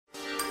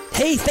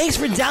Hey, thanks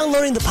for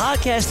downloading the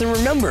podcast. And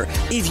remember,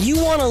 if you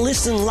want to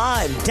listen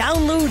live,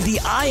 download the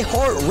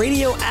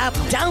iHeartRadio app,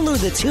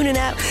 download the TuneIn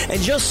app,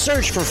 and just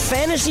search for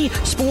Fantasy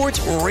Sports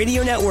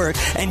Radio Network,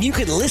 and you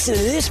can listen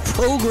to this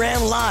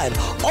program live.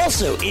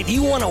 Also, if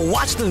you want to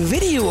watch the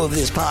video of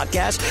this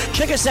podcast,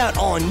 check us out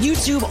on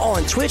YouTube,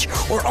 on Twitch,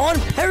 or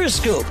on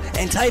Periscope,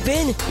 and type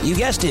in, you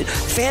guessed it,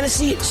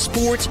 Fantasy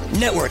Sports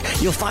Network.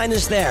 You'll find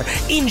us there.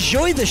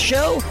 Enjoy the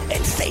show,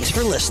 and thanks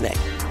for listening.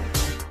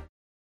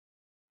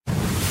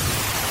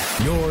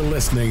 You're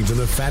listening to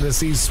the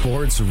Fantasy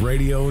Sports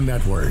Radio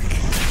Network.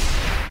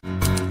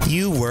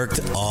 You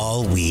worked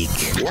all week.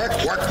 Work.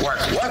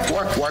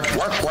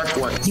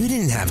 You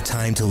didn't have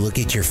time to look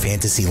at your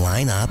fantasy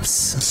lineups.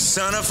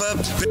 Son of a...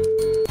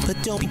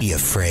 But don't be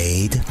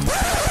afraid.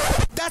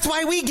 That's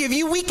why we give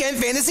you Weekend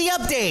Fantasy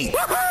Update.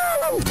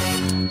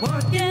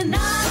 Working 9 to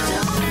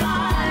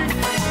 5.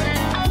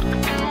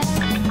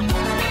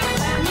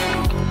 When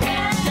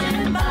you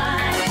get by.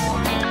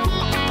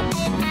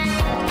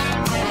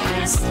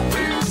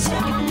 Lose your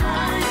mind.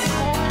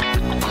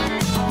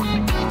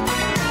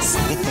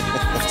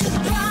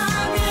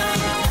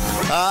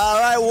 All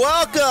right,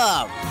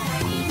 welcome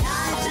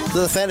to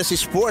the Fantasy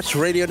Sports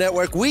Radio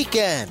Network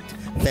Weekend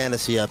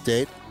Fantasy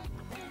Update.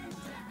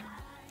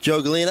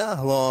 Joe Galena,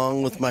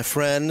 along with my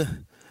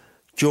friend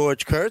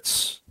George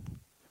Kurtz.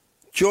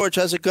 George,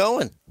 how's it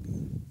going?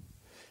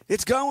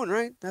 It's going,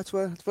 right? That's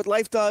what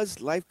life does.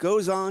 Life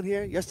goes on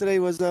here. Yesterday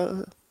was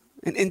an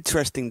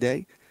interesting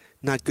day.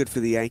 Not good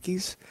for the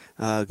Yankees.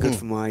 Good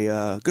for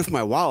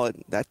my wallet.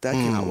 That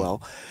came out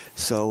well.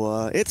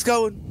 So it's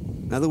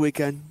going. Another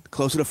weekend,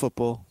 closer to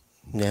football.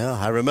 Yeah,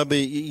 I remember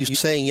you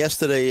saying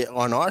yesterday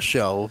on our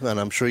show, and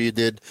I'm sure you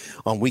did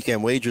on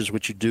Weekend Wagers,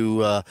 which you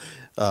do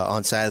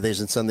on Saturdays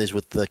and Sundays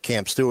with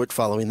Cam Stewart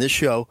following this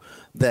show,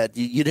 that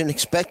you didn't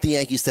expect the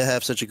Yankees to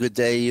have such a good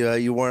day.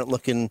 You weren't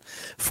looking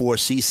for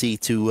CC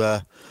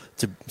CC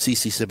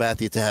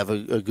Sabathia to have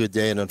a good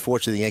day, and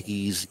unfortunately the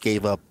Yankees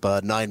gave up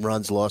 9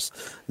 runs, lost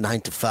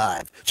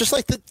 9-5. Just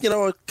like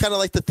kind of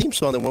like the theme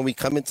song that when we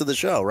come into the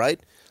show, right?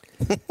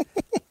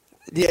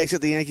 Yeah,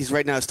 except the Yankees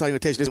right now starting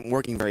rotation isn't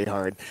working very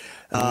hard.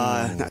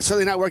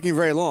 Certainly not working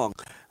very long.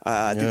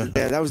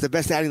 That was the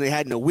best outing they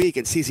had in a week,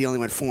 and CC only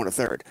went 4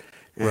 1/3.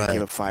 And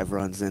gave up 5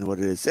 runs. And what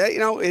it is, it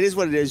is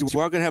what it is.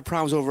 We're going to have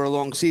problems over a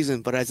long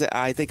season, but as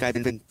I think I've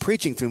been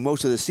preaching through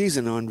most of the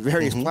season on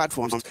various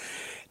platforms,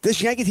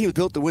 this Yankee team is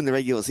built to win the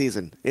regular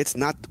season. It's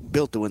not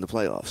built to win the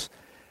playoffs.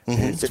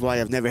 And that's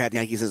why I've never had the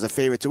Yankees as a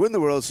favorite to win the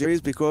World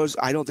Series, because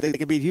I don't think they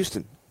can beat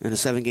Houston in a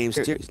 7-game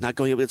series. Not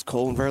going up against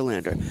Cole and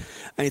Verlander.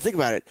 And you think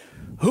about it,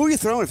 who are you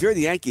throwing if you're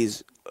the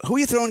Yankees? Who are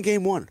you throwing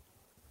game 1?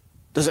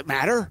 Does it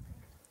matter?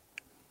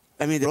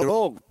 I mean, they're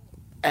all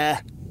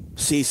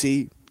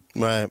CC,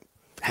 right?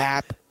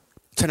 Hap,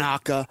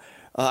 Tanaka.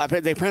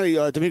 Apparently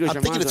Domingo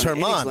I'm thinking of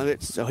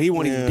Terman, so he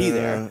won't even be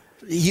there.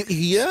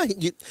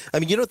 I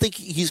mean, you don't think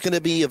he's going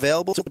to be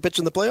available to pitch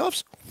in the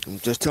playoffs? I'm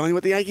just telling you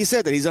what the Yankees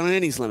said, that he's on an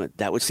innings limit.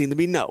 That would seem to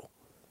be no.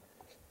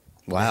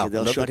 Wow.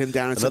 They'll shut him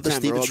down in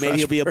September, or maybe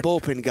he'll be a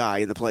bullpen guy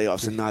in the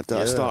playoffs and not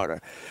a starter.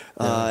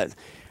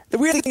 The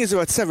weird thing is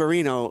about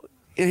Severino,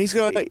 and he's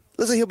going.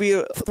 Listen, he'll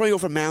be throwing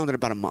off a mound in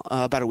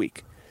about a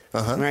week.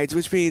 Right,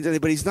 which means,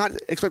 but he's not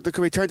expected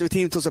to return to the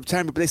team until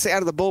September. But they say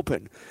out of the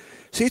bullpen,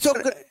 so you're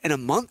talking in a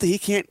month he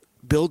can't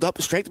build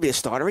up strength to be a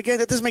starter again.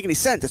 That doesn't make any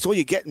sense. That's all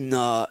you get in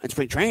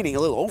spring training, a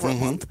little over a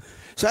month.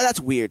 So that's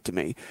weird to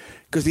me,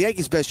 because the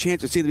Yankees' best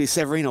chance would seem to be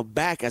Severino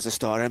back as a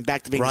starter and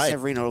back to being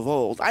Severino of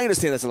old. I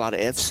understand that's a lot of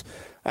ifs.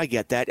 I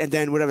get that. And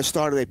then whatever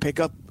starter they pick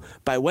up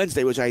by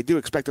Wednesday, which I do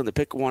expect them to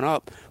pick one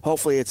up,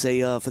 hopefully it's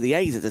for the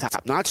Yankees, it's a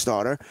top-notch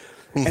starter.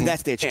 And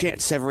that's their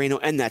chance, Severino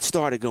and that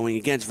starter going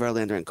against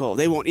Verlander and Cole.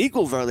 They won't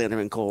equal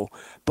Verlander and Cole,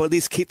 but at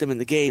least keep them in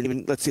the game.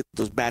 And let's see if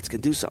those bats can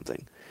do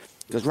something.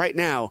 Because right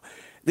now,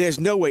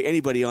 there's no way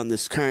anybody on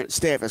this current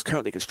staff, as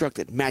currently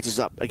constructed, matches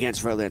up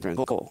against Verlander and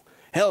Cole.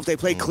 Hell, if they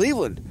play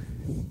Cleveland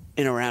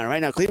in a round, right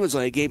now Cleveland's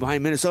only a game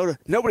behind Minnesota.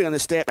 Nobody on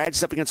this staff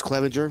matches up against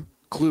Clevenger,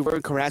 Kluber,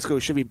 and Carrasco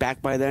should be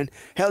back by then.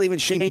 Hell, even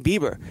Shane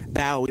Bieber.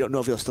 Now we don't know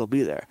if he'll still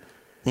be there.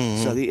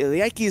 So the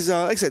Yankees,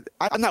 like I said,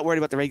 I'm not worried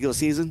about the regular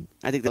season.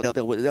 I think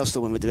they'll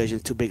still win the division.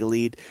 Too big a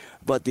lead,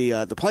 but the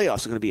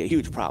playoffs are going to be a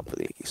huge problem for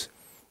the Yankees.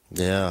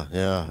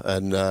 Yeah,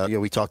 and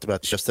we talked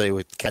about this yesterday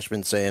with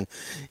Cashman saying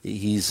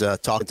he's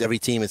talking to every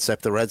team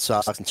except the Red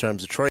Sox in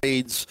terms of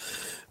trades,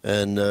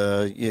 and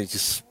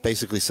just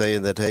basically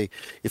saying that, hey,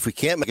 if we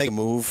can't make a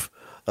move,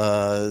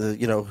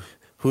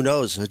 who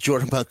knows?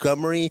 Jordan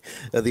Montgomery,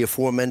 the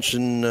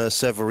aforementioned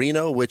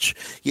Severino, which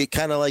you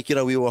kind of like,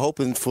 we were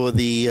hoping for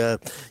the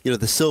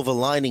silver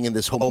lining in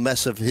this whole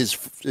mess of his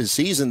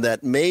season,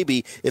 that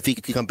maybe if he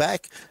could come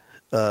back,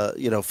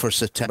 for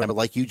September,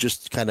 like you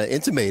just kind of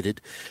intimated,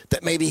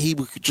 that maybe he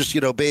would just,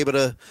 be able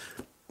to,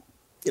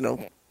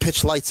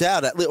 pitch lights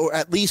out, or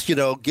at least,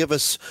 give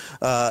us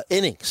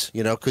innings,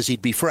 because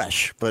he'd be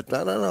fresh. But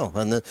I don't know.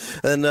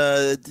 And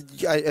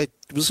I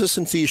was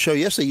listening to your show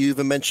yesterday. You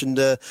even mentioned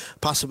the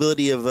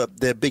possibility of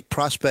their big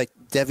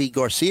prospect, Deivi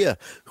Garcia,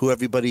 who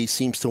everybody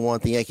seems to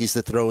want the Yankees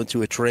to throw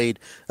into a trade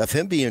of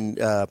him being,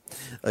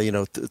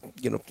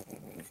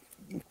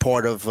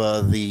 part of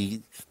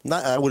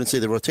I wouldn't say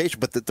the rotation,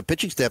 but the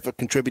pitching staff are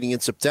contributing in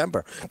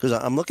September. Because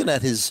I'm looking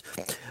at his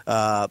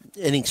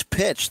innings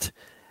pitched,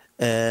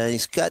 and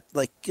he's got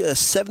like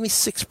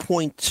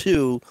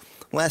 76.2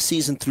 last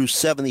season through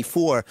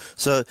 74.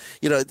 So,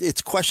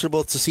 it's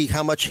questionable to see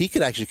how much he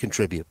could actually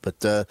contribute.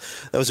 But that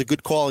was a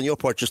good call on your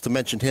part just to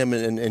mention him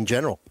in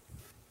general.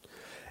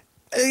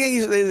 Like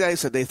I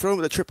said, they throw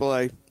him to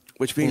AAA,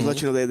 which means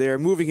let you know they're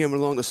moving him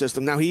along the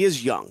system. Now, he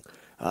is young.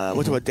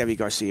 What's about Deivi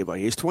Garcia?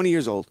 He's 20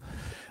 years old.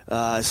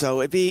 So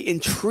it'd be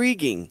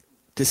intriguing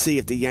to see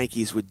if the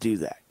Yankees would do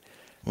that.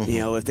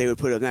 If they would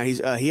put him. Now,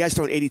 he has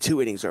thrown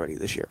 82 innings already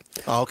this year.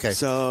 Oh, okay.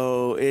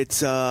 So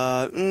it's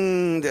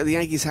the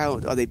Yankees, how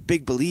are they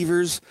big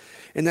believers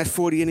in that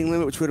 40-inning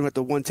limit, which would have at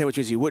the 110, which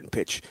means he wouldn't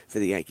pitch for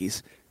the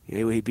Yankees.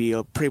 He'd be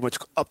pretty much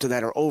up to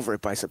that or over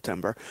it by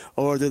September.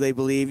 Or do they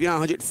believe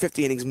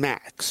 150 innings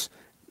max,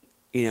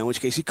 in which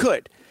case he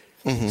could.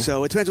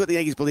 So it depends what the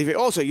Yankees believe.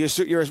 Also,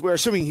 we're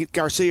assuming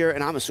Garcia,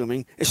 and I'm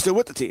assuming, is still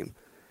with the team.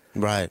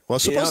 Right. Well,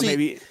 supposedly,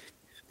 maybe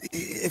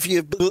if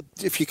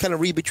you kind of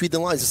read between the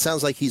lines, it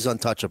sounds like he's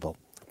untouchable.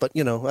 But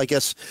I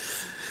guess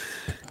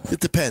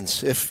it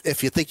depends.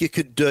 If you think you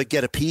could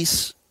get a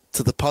piece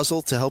to the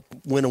puzzle to help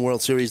win a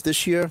World Series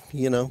this year,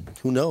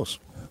 who knows?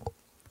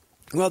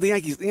 Well, the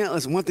Yankees.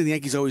 Listen. One thing the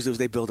Yankees always do is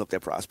they build up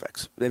their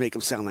prospects. They make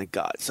them sound like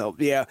God. So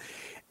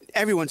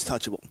everyone's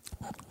touchable.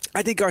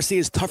 I think Garcia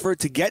is tougher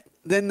to get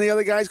than the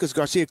other guys because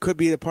Garcia could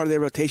be a part of their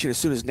rotation as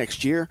soon as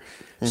next year.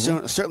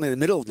 So, certainly in the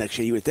middle of next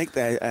year, you would think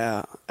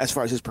that as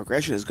far as his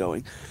progression is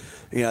going,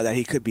 that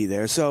he could be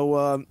there.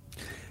 So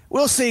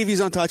we'll see if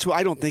he's untouchable.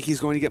 I don't think he's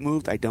going to get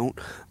moved. I don't.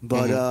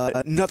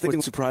 But nothing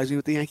will surprise me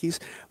with the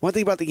Yankees. One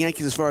thing about the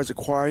Yankees as far as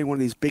acquiring one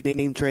of these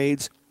big-name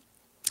trades,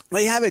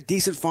 they have a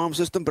decent farm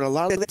system, but a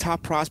lot of the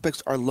top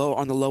prospects are low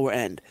on the lower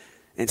end.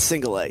 In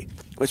single A,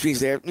 which means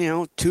they're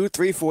 2,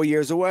 3, 4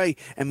 years away,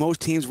 and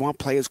most teams want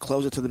players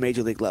closer to the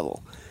major league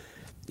level.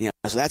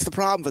 So that's the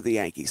problem for the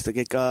Yankees. To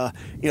get,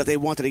 they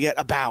wanted to get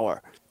a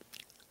Bauer,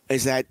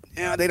 is that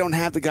they don't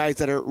have the guys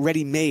that are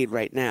ready-made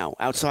right now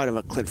outside of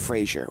a Clint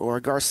Frazier or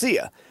a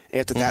Garcia.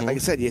 After that, like I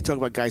said, you talk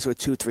about guys who are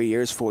 2, 3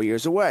 years, 4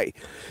 years away.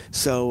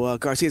 So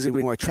Garcia's going to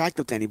be more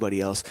attractive to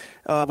anybody else.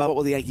 But what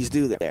will the Yankees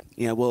do there?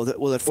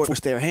 Will it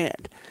force their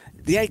hand?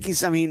 The Yankees,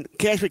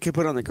 Cashman can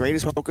put on the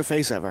greatest poker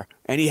face ever,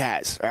 and he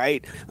has,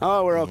 right?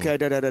 Oh, we're okay,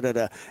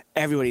 da-da-da-da-da.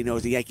 Everybody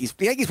knows the Yankees.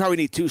 The Yankees probably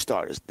need 2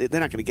 starters. They're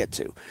not going to get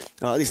 2,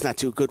 at least not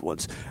 2 good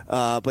ones.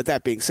 But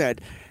that being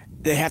said,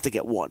 they have to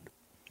get 1.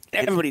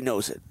 Everybody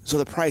knows it. So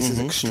the price is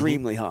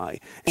extremely high.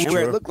 And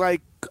where it looked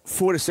like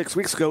 4 to 6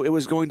 weeks ago, it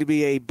was going to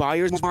be a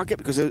buyer's market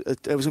because it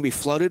was going to be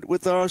flooded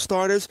with our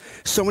starters.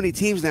 So many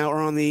teams now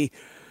are on the,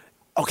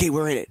 okay,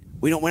 we're in it.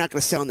 We're not going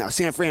to sell now.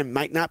 San Fran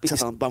might not be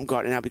selling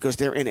Bumgarner now because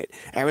they're in it.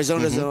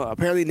 Arizona's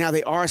apparently now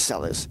they are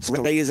sellers.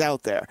 So Ray is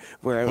out there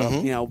where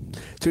 2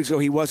 weeks ago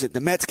he wasn't.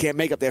 The Mets can't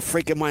make up their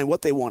freaking mind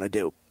what they want to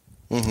do.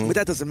 But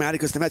that doesn't matter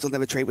because the Mets will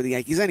never trade with the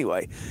Yankees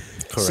anyway.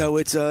 Correct. So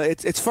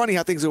it's funny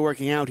how things are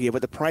working out here,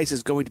 but the price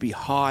is going to be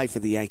high for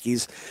the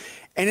Yankees.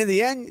 And in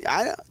the end,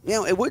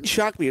 it wouldn't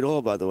shock me at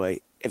all, by the way,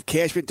 if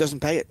Cashman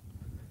doesn't pay it.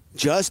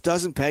 Just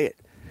doesn't pay it.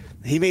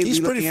 He's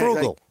pretty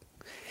frugal.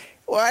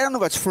 Well, I don't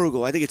know if it's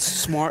frugal. I think it's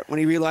smart when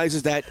he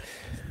realizes that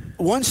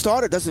one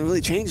starter doesn't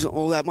really change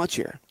all that much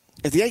here.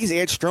 If the Yankees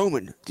add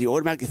Stroman, do you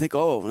automatically think,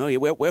 oh, no,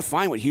 we're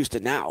fine with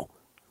Houston now?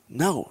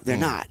 No, they're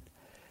not.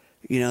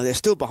 They're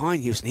still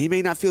behind Houston. He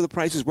may not feel the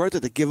price is worth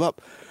it to give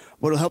up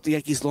what will help the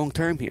Yankees long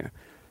term here.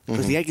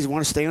 Because the Yankees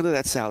want to stay under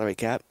that salary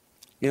cap.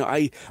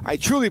 I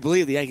truly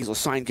believe the Yankees will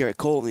sign Garrett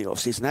Cole in the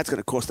offseason. That's going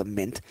to cost a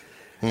mint.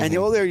 And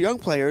all their young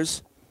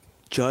players,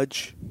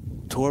 Judge,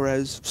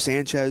 Torres,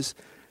 Sanchez,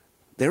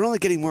 they're only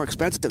getting more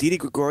expensive. Didi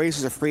Gregorius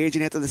is a free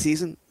agent after the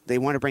season. They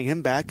want to bring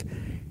him back.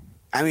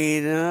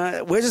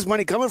 Where's this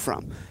money coming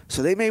from?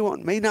 So they may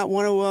not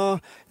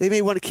want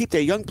to keep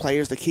their young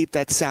players to keep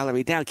that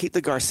salary down, keep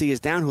the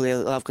Garcias down, who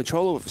they'll have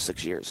control over for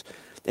 6 years,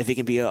 if he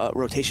can be a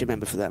rotation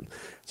member for them.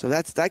 So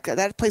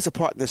that plays a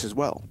part in this as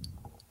well.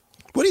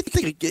 What do you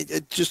think?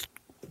 It just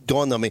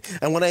dawned on me.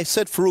 And when I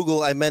said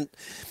frugal, I meant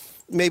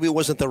maybe it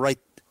wasn't the right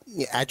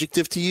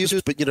adjective to use,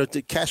 but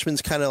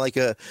Cashman's kind of like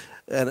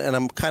and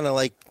I'm kind of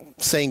like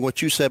saying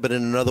what you said, but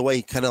in another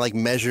way, kind of like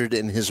measured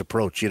in his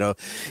approach.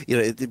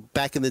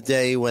 Back in the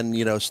day when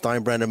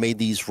Steinbrenner made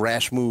these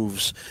rash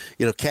moves,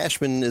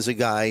 Cashman is a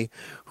guy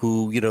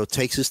who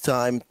takes his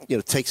time,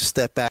 takes a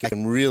step back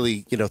and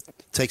really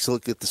takes a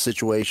look at the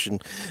situation,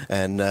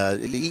 and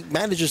he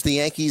manages the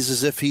Yankees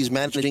as if he's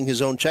managing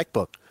his own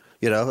checkbook.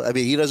 He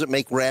doesn't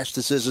make rash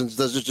decisions,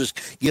 doesn't just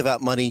give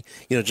out money,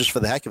 just for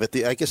the heck of it.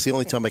 I guess the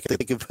only time I can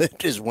think of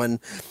it is when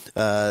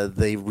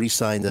they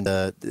re-signed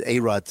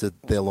A-Rod to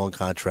their long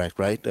contract,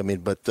 right?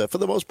 But for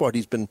the most part,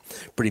 he's been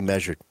pretty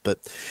measured. But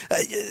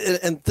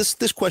and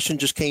this question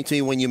just came to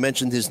me when you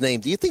mentioned his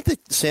name. Do you think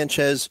that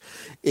Sanchez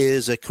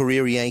is a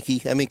career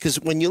Yankee? Because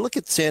when you look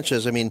at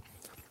Sanchez,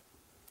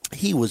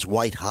 He was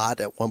white hot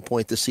at one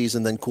point this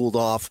season, then cooled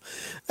off.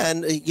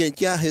 And,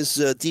 his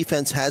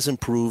defense has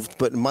improved,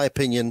 but in my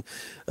opinion,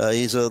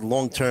 he's a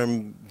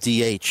long-term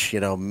DH,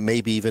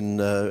 maybe even,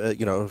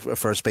 a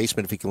first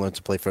baseman if he can learn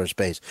to play first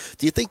base.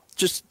 Do you think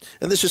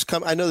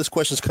I know this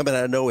question's coming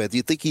out of nowhere. Do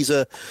you think he's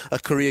a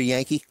career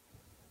Yankee?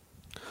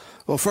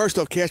 Well, first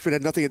off, Cashman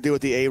had nothing to do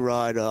with the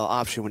A-Rod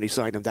option when he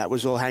signed him. That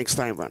was all Hank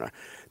Steinbrenner.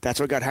 That's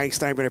what got Hank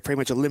Steinbrenner pretty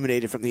much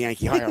eliminated from the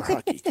Yankee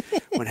hierarchy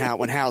when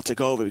Hal took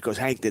over, because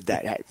Hank did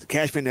that.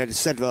 Cashman had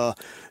said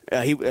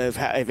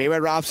if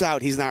A-Rod opts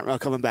out, he's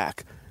not coming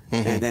back.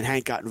 Mm-hmm. And then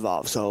Hank got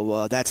involved.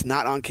 So that's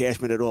not on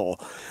Cashman at all.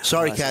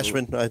 Sorry,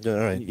 Cashman. All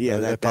right. Yeah,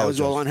 that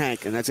was all on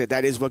Hank. And that's it.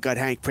 That is what got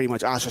Hank pretty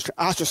much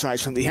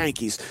ostracized from the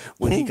Yankees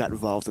when he got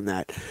involved in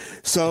that.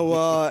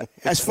 So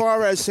as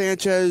far as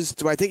Sanchez,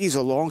 do I think he's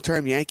a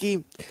long-term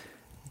Yankee?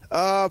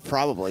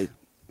 Probably.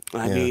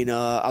 I mean,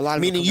 a lot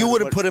of... Meaning you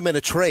wouldn't put him in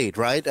a trade,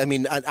 right? I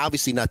mean,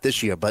 obviously not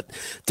this year, but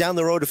down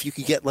the road, if you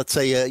could get, let's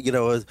say,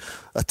 a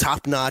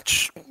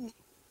top-notch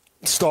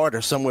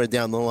starter somewhere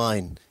down the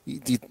line,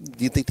 do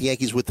you think the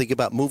Yankees would think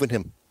about moving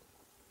him?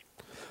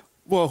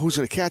 Well, who's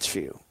going to catch for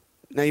you?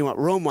 Now you want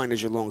Romine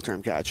as your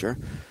long-term catcher.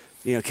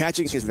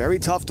 Catching is very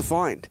tough to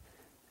find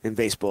in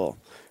baseball.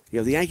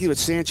 The Yankees with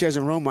Sanchez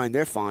and Romine,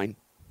 they're fine.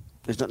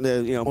 There's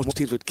nothing. Most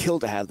teams would kill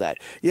to have that.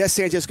 Yes,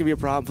 Sanchez can be a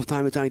problem from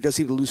time to time. He does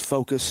seem to lose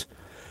focus.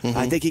 Mm-hmm.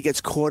 I think he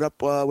gets caught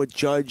up with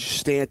Judge,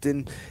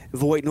 Stanton,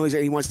 Voit noise.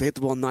 He wants to hit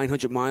the ball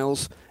 900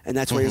 miles, and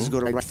that's why he doesn't go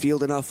to right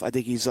field enough. I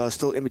think he's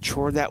still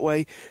immature that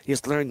way. He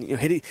has to learn,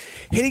 hitting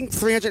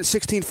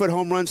 316-foot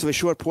home runs to a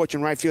short porch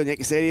in right field in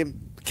Yankee Stadium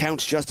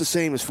counts just the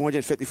same as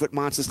 450-foot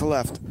monsters to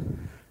left.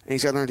 And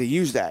he's got to learn to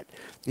use that.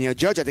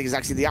 Judge, I think, is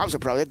actually the opposite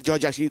problem.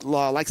 Judge actually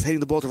likes hitting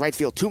the ball to right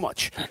field too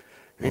much.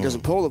 And he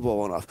doesn't pull the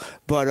ball enough.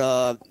 But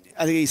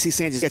I think you see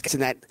Sanchez gets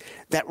in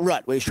that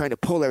rut where he's trying to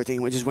pull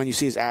everything, which is when you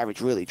see his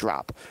average really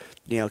drop.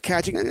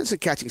 Catching, it's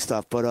catching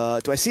stuff.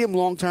 But do I see him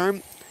long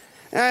term?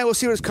 We'll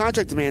see what his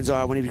contract demands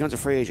are when he becomes a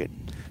free agent.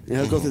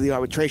 He'll go through the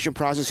arbitration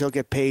process. He'll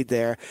get paid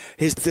there.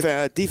 His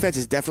defense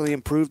has definitely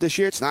improved this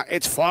year.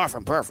 It's far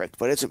from perfect,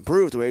 but it's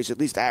improved where he's at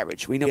least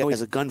average. We know he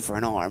has a gun for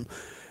an arm,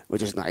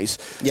 which is nice.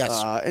 Yes.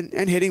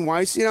 And hitting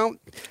wise,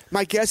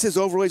 my guess is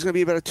overall he's going to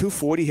be about a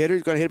 240 hitter.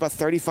 He's going to hit about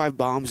 35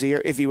 bombs a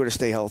year if he were to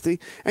stay healthy,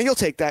 and you'll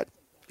take that.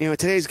 In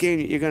today's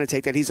game, you're going to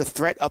take that. He's a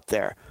threat up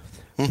there.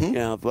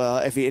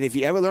 Mm-hmm. If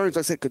he ever learns,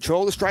 like I said,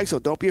 control the strike, so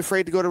don't be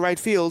afraid to go to right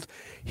field,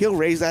 he'll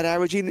raise that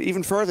average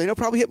even further. He'll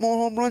probably hit more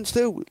home runs,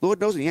 too.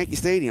 Lord knows in Yankee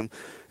Stadium,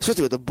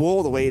 especially with the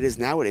ball the way it is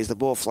nowadays, the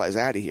ball flies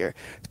out of here.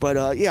 But,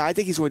 I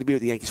think he's going to be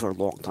with the Yankees for a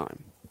long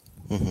time.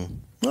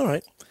 Mm-hmm. All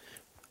right.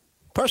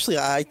 Personally,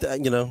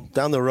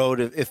 down the road,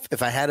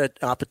 if I had an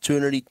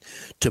opportunity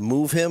to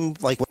move him,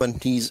 like when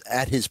he's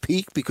at his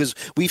peak, because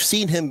we've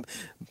seen him,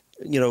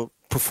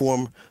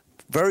 perform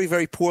very,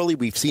 very poorly.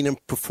 We've seen him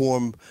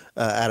perform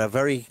at a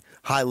very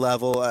high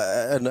level.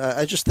 And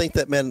I just think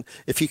that, man,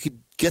 if you could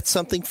get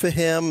something for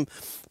him,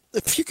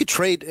 if you could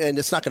trade, and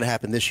it's not going to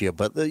happen this year,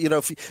 but,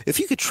 if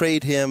you could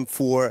trade him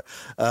for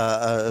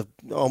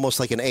almost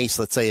like an ace,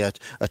 let's say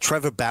a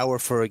Trevor Bauer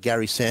for a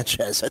Gary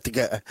Sanchez, I think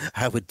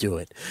I would do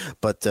it.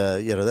 But,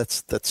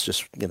 that's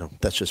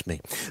just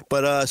me.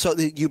 But so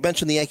you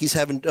mentioned the Yankees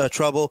having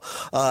trouble.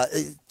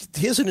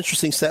 Here's an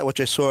interesting stat, which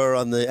I saw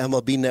on the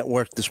MLB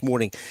Network this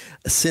morning.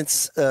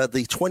 Since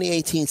the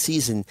 2018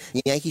 season,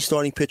 Yankee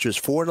starting pitchers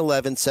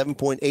 4-11,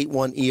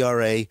 7.81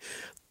 ERA,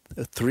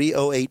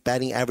 308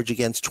 batting average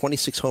against,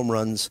 26 home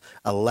runs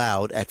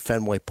allowed at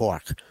Fenway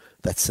Park.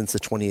 That's since the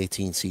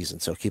 2018 season.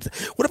 So keep that.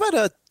 What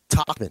about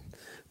Topman?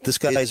 This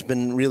guy has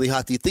been really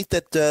hot. Do you think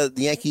that the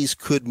Yankees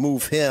could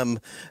move him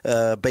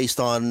based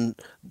on,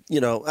 they're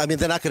not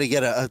going to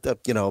get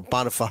a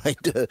bona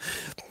fide,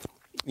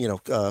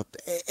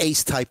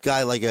 ace type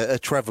guy like a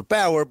Trevor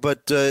Bauer,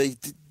 but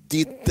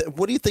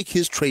what do you think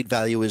his trade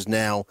value is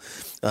now?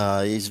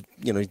 He's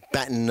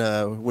batting.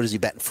 What is he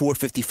batting?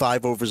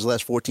 455 over his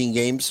last 14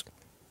 games.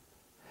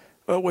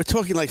 Well, we're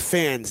talking like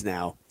fans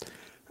now.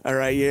 All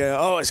right, yeah.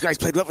 Oh, this guy's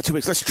played well for 2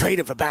 weeks. Let's trade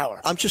him for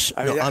Bauer. I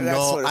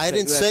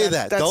didn't say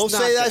that. Don't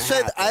say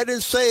that. I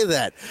didn't say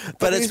that.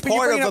 But it's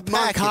part of a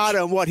package.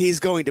 Moncada and what he's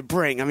going to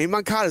bring. I mean,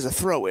 Moncada's a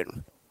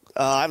throw-in.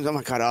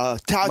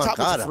 Topman's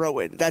a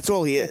throw-in. That's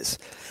all he is.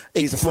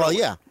 He's a throw-in. Well,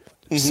 yeah.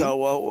 Mm-hmm.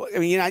 So,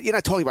 you're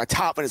not talking about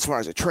Topman as far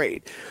as a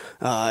trade.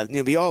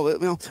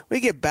 We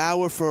get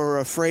Bauer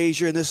for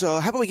Frazier and this. How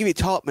about we give you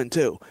Topman,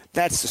 too?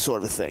 That's the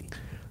sort of thing.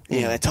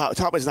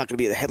 Topman's not going to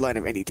be the headline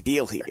of any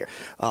deal here.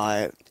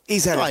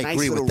 He's had a nice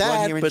little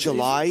run here in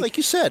July. Like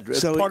you said,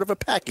 it's part of a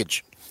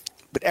package.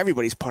 But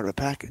everybody's part of a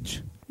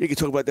package. You can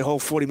talk about the whole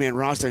 40-man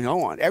roster and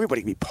go on.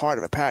 Everybody can be part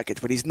of a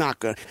package, but he's not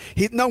going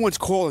to. No one's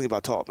calling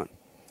about Topman.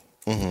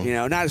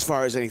 Mm-hmm. Not as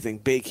far as anything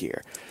big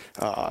here.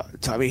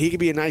 He could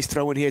be a nice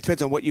throw in here. It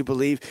depends on what you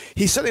believe.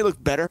 He certainly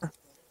looked better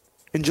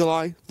in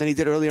July than he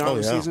did earlier on in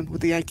the season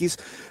with the Yankees.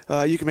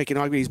 You can make an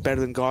argument he's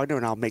better than Gardner,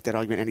 and I'll make that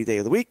argument any day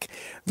of the week.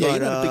 Yeah, you're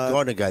not a big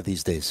Gardner guy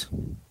these days.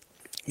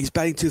 He's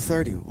batting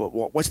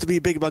 .230. What's to be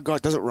big about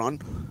Gardner? Doesn't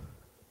run.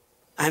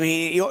 I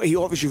mean, he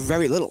offers you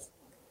very little.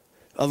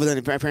 Other than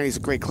apparently he's a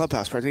great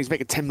clubhouse president. He's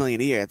making $10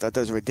 million a year. I thought that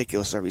was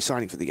ridiculous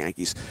resigning for the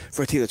Yankees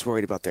for a team that's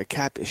worried about their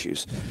cap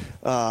issues.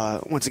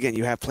 Once again,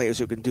 you have players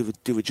who can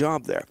do a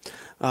job there.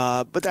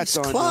 But that's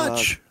He's on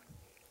clutch.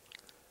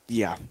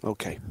 Yeah,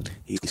 okay.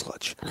 He's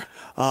clutch.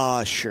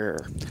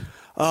 Sure.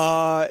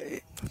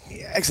 The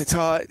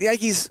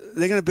Yankees,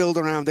 they're going to build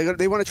around.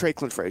 They want to trade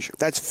Clint Frazier.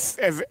 That's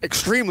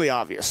extremely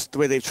obvious, the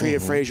way they've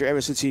treated Frazier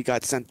ever since he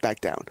got sent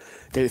back down.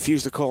 They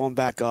refuse to call him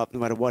back up no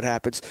matter what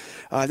happens.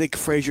 I think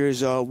Frazier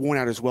is worn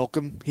out his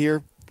welcome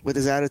here with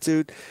his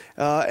attitude.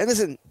 And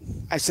listen,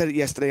 I said it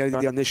yesterday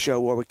on this show,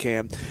 War with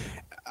Cam.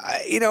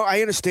 I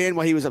understand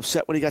why he was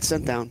upset when he got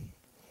sent down.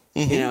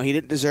 He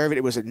didn't deserve it.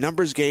 It was a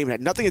numbers game. It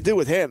had nothing to do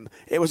with him.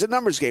 It was a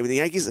numbers game. And the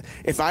Yankees,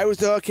 if I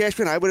was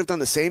Cashman, I would have done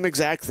the same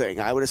exact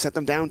thing. I would have sent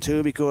them down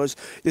too, because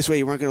this way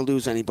you weren't going to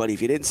lose anybody.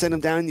 If you didn't send him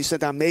down, you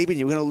sent down maybe, and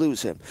you were going to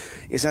lose him.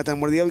 You sent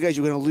down one of the other guys,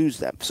 you were going to lose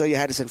them. So you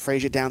had to send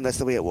Frazier down. That's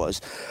the way it was.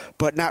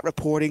 But not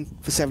reporting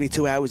for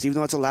 72 hours, even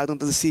though it's allowed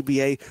under the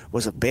CBA,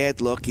 was a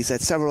bad look. He's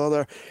had several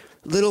other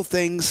little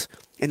things,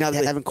 and now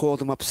they haven't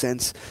called him up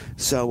since.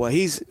 So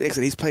he's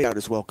played out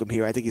his welcome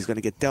here. I think he's going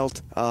to get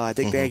dealt. I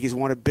think the Yankees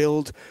want to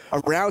build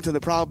around him. The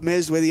problem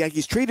is the way the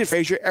Yankees treated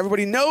Frazier,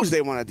 everybody knows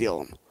they want to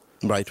deal him.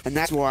 Right. And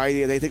that's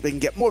why they think they can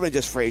get more than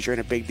just Frazier in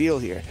a big deal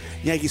here.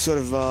 Yankees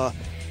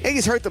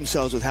Yankees hurt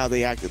themselves with how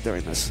they acted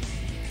during this.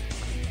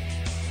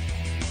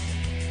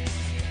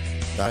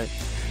 All right.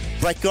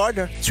 Brett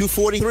Gardner,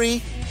 243,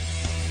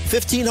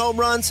 15 home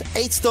runs,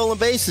 8 stolen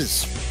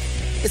bases.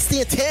 It's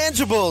the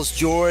intangibles,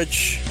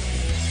 George.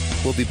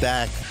 We'll be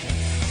back.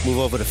 Move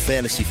over to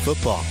fantasy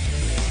football.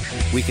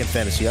 Weekend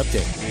Fantasy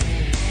Update.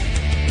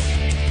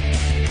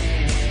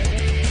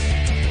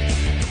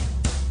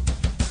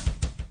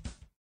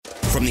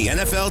 From the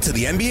NFL to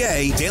the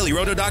NBA,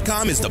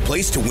 DailyRoto.com is the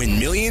place to win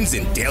millions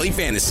in daily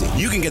fantasy.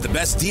 You can get the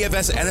best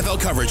DFS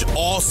NFL coverage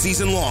all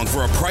season long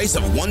for a price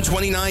of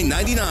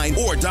 $129.99,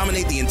 or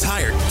dominate the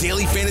entire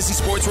daily fantasy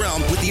sports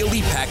realm with the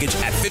Elite Package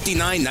at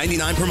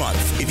 $59.99 per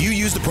month. If you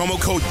use the promo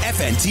code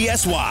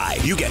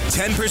FNTSY, you get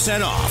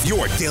 10% off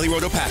your Daily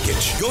Roto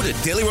package. Go to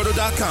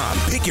DailyRoto.com,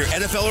 pick your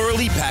NFL or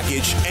Elite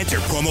Package, enter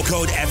promo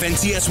code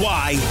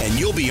FNTSY, and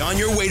you'll be on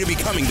your way to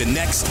becoming the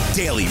next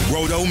Daily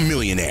Roto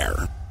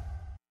millionaire.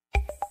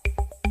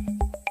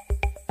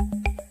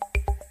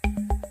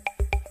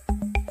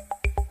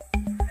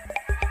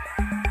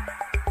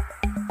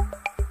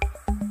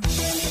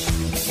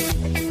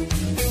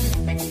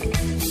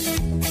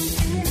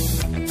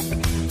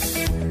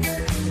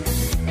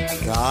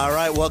 All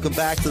right, welcome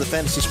back to the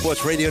Fantasy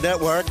Sports Radio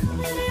Network.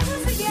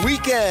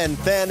 Weekend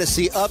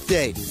Fantasy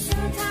Update.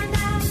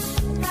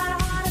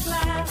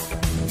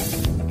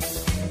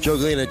 Joe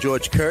Galena,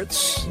 George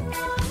Kurtz.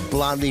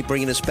 Blondie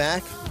bringing us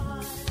back.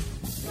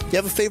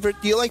 Do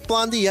you like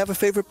Blondie? You have a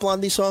favorite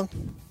Blondie song?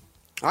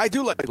 I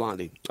do like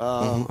Blondie.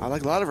 I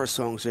like a lot of her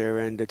songs here,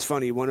 and it's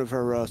funny. One of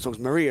her songs,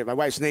 Maria. My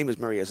wife's name is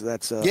Maria, so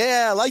that's.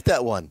 Yeah, I like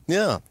that one.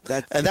 Yeah,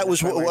 that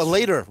was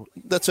later.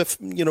 That's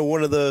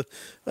one of the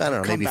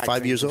maybe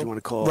 5 years old. You want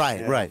to call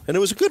right, it. Right, and it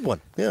was a good one.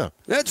 Yeah,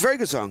 it's a very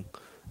good song.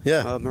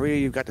 Yeah, Maria,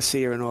 you got to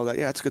see her and all that.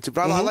 Yeah, it's good too.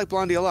 But I like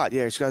Blondie a lot.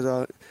 Yeah, she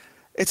has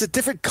it's a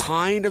different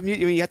kind of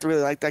music. You have to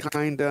really like that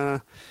kind.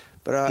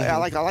 But I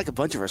like a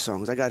bunch of her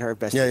songs. I got her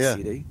best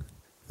CD.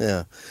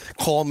 Yeah,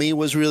 Call Me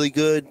was really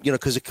good,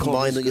 because it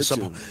combined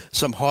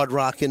some hard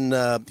rocking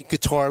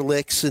guitar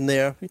licks in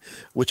there,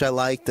 which I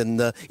liked,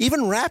 and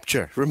even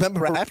Rapture. Remember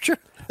Rapture?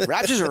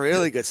 Rapture's a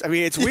really good. I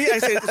mean, it's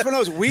weird. It's one of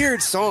those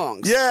weird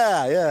songs.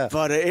 Yeah.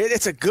 But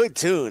it's a good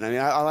tune. I mean,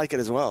 I like it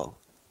as well.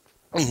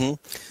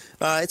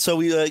 Mm-hmm. All right, so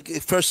we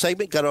first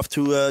segment got off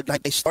to a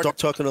nice start,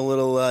 talking a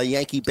little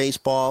Yankee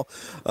baseball,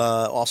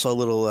 also a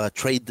little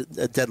trade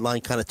deadline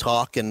kind of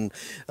talk, and.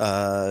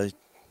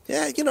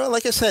 Yeah,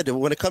 like I said,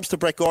 when it comes to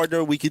Brett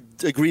Gardner, we could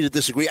agree to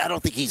disagree. I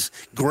don't think he's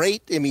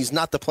great. I mean, he's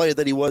not the player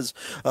that he was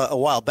a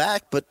while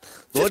back, but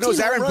Lord knows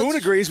Aaron Boone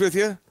agrees with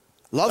you.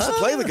 Loves to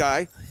play the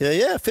guy.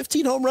 Yeah,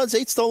 15 home runs,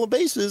 8 stolen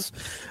bases,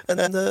 and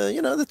then the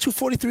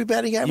 243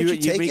 batting average. You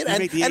take it,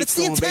 and it's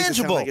the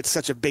intangible. Like it's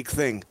such a big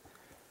thing.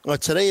 Well,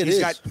 today it is.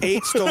 He's got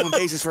 8 stolen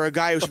bases for a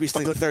guy who should be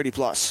stealing 30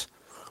 plus.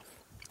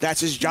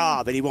 That's his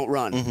job, and he won't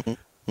run.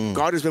 Mm-hmm.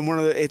 Gardner's been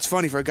it's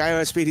funny for a guy who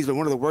has speed. He's been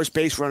one of the worst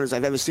base runners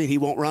I've ever seen. He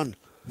won't run.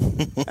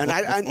 and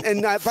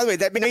by the way,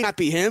 that may not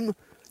be him.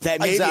 That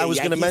may be I was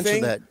going to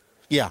mention that.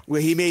 Yeah, where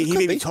he may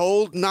be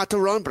told not to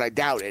run, but I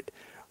doubt it.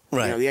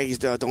 Right. The Yankees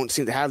don't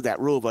seem to have that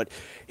rule, but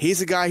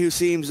he's a guy who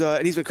seems,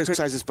 and he's been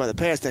criticized this by the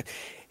past, that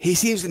he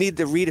seems to need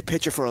to read a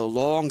pitcher for a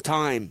long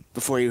time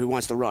before he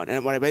wants to run.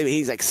 And maybe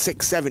he's like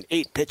 6, 7,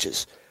 8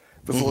 pitches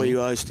before he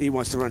wants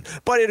to run.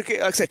 But like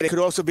I said, it could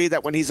also be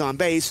that when he's on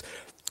base.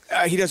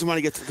 He doesn't want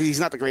to get.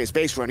 He's not the greatest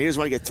base runner. He doesn't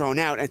want to get thrown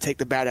out and take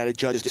the bat out of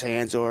Judge's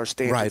hands or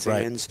Stanton's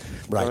hands.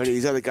 Right. Or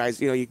these other guys,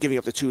 you're giving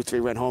up the 2 or 3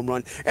 run home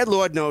run. And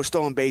Lord knows,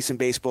 stolen base in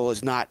baseball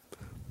is not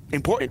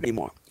important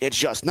anymore. It's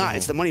just not.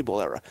 It's the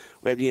Moneyball era.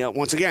 Where,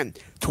 once again,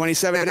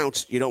 27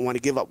 outs. You don't want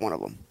to give up one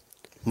of them.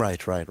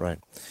 Right.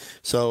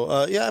 So,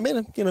 I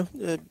mean,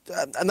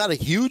 I'm not a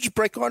huge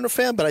Brett Gardner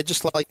fan, but I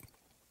just like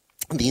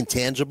the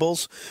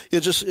intangibles,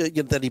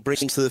 that he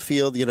brings to the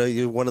field.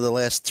 You're one of the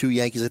last two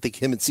Yankees. I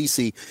think him and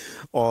CeCe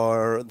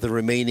are the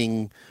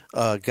remaining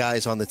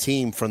guys on the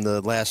team from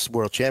the last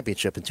World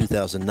Championship in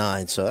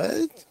 2009.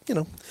 So,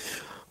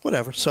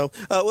 whatever. So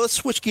let's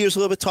switch gears a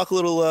little bit, talk a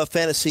little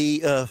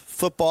fantasy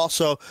football.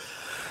 So,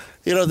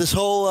 this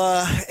whole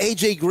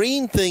A.J.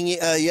 Green thing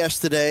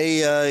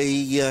yesterday,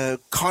 he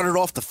carted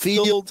off the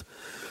field.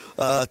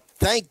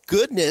 Thank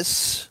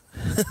goodness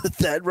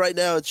that right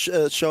now it's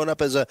showing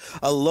up as a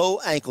low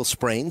ankle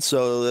sprain.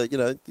 So,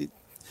 it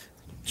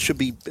should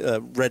be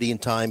ready in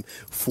time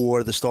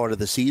for the start of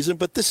the season.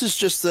 But this is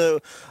just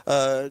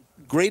a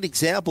great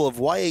example of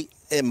why,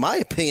 in my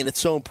opinion, it's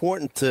so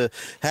important to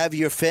have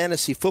your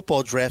fantasy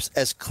football drafts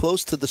as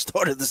close to the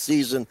start of the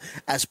season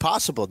as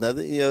possible.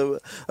 Now,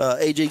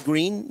 A.J.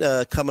 Green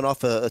coming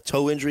off a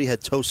toe injury,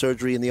 had toe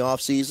surgery in the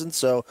offseason.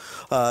 So,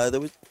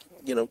 there was,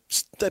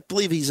 I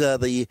believe he's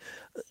the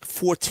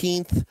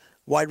 14th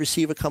wide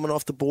receiver coming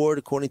off the board,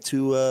 according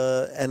to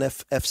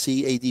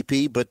NFFC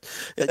ADP. But,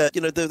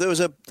 there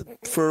was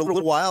for a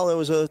little while, there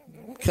was a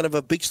kind of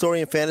a big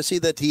story in fantasy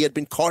that he had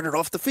been carted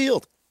off the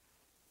field.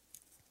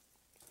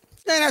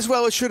 And as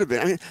well it should have been.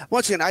 I mean,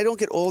 once again, I don't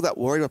get all that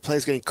worried about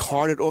players getting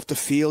carted off the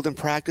field in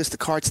practice. The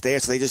cart's there,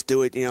 so they just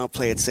do it,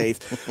 play it safe.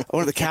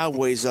 One of the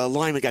Cowboys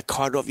linemen got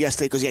carted off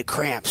yesterday because he had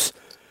cramps.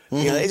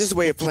 It's just a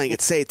way of playing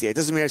it safe there. It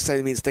doesn't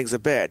necessarily mean things are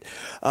bad.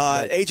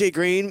 A.J.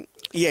 Green,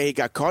 he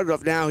got carted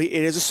off. Now, it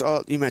is,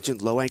 you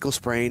mentioned low ankle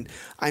sprain.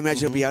 I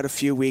imagine he'll be out a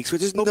few weeks,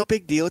 which is no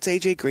big deal. It's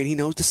A.J. Green. He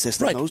knows the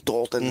system, knows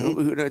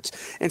Dalton.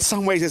 In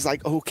some ways, it's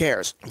like, who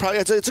cares? Probably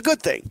it's a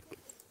good thing.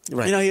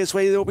 Right. This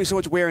way there won't be so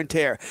much wear and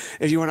tear.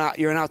 If you're an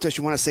outfielder,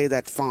 you want to say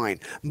that, fine.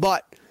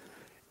 But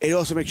it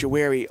also makes you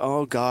wary.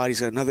 Oh, God, he's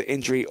got another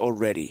injury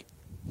already.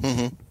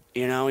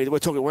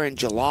 We're in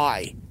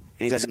July, and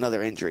he has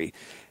another injury.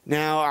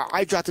 Now,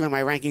 I dropped him in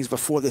my rankings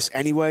before this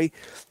anyway.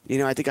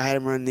 I think I had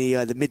him in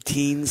the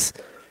mid-teens.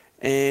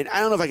 And I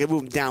don't know if I can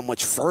move him down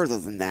much further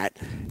than that.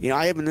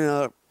 I have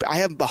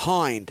him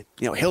behind,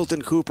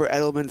 Hilton, Cooper,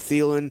 Edelman,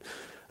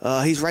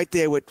 Thielen. He's right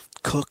there with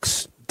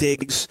Cooks,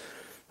 Diggs,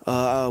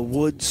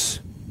 Woods.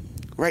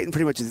 Right in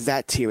pretty much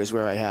that tier is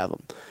where I have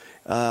him.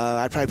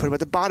 I'd probably put him at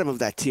the bottom of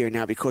that tier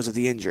now because of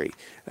the injury.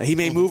 He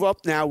may move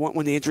up now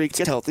when the injury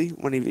gets healthy.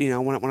 When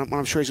when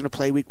I'm sure he's going to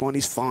play week 1,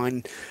 he's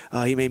fine.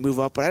 He may move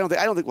up, but I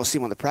don't think we'll see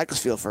him on the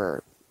practice field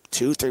for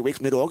 2-3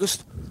 weeks,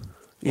 mid-August.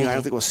 I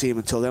don't think we'll see him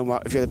until then.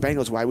 If you're the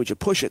Bengals, why would you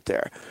push it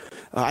there?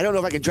 I don't know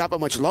if I can drop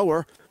him much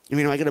lower. Am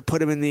I going to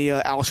put him in the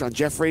Alshon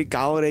Jeffrey,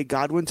 Golladay,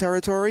 Godwin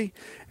territory?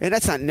 And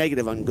that's not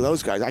negative on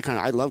those guys.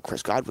 I love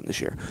Chris Godwin this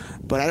year,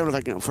 but I don't know if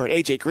I can. For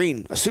A.J.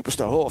 Green, a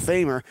superstar Hall of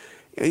Famer,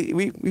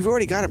 we've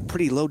already got him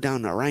pretty low down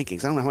in our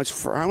rankings. I don't know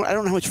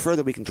how much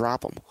further we can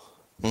drop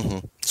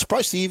him.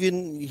 Surprised to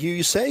even hear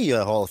you say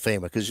Hall of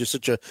Famer because you're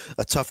such a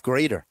tough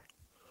grader.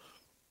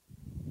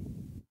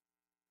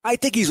 I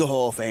think he's a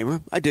Hall of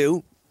Famer. I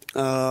do.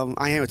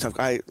 I am a tough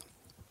guy.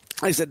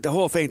 Like I said, the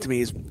Hall of Fame to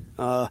me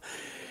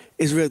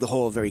is really the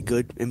whole very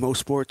good in most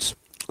sports.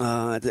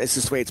 It's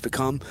just the way it's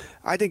become.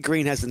 I think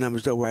Green has the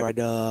numbers, though, where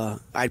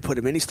I'd put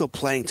him in. He's still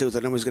playing, too.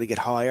 The number's going to get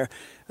higher.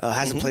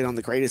 Hasn't played on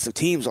the greatest of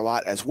teams a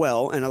lot as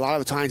well. And a lot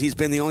of the times he's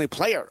been the only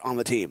player on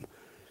the team.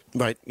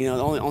 Right. The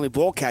only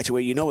ball catcher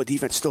where a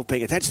defense is still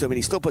paying attention to him, and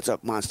he still puts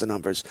up monster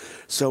numbers.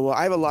 So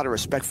I have a lot of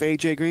respect for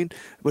A.J. Green. It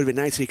would have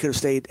been nice if he could have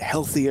stayed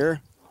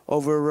healthier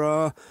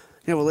over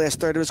the last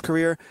third of his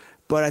career.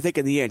 But I think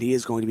in the end he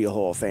is going to be a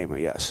Hall of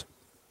Famer, yes.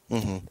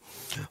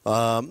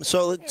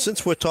 So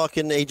since we're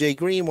talking A.J.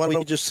 Green, why don't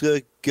we just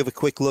give a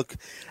quick look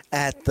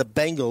at the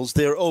Bengals?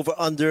 Their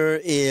over-under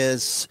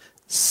is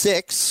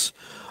 6.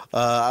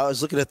 I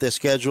was looking at their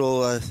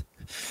schedule.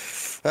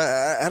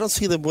 I don't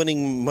see them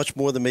winning much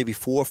more than maybe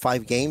 4 or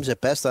 5 games at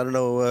best. I don't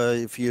know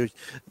if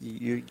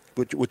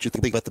what you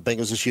think about the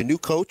Bengals this year. New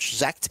coach,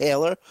 Zach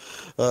Taylor,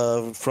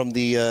 from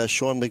the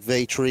Sean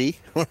McVay tree,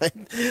 right?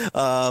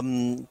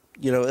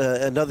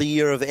 Another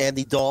year of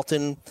Andy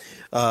Dalton,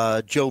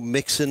 Joe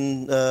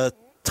Mixon,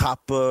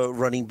 top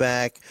running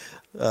back,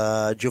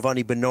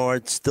 Giovanni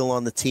Bernard still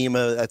on the team.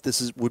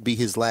 Would be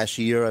his last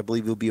year. I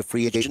believe he'll be a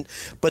free agent.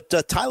 But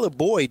Tyler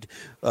Boyd,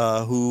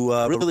 who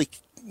really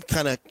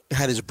kind of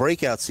had his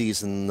breakout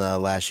season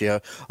last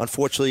year.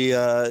 Unfortunately,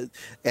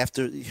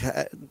 after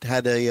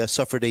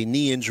suffered a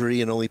knee injury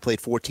and only played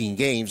 14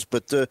 games.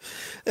 But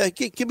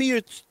give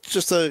me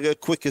just a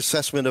quick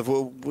assessment of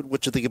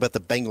what you think about the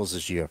Bengals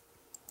this year.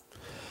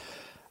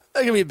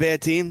 They're going to be a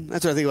bad team.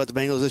 That's what I think about the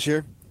Bengals this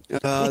year. They're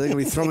going to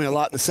be throwing a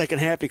lot in the second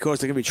half because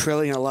they're going to be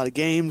trailing in a lot of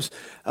games.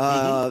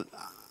 I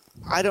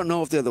don't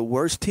know if they're the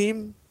worst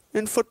team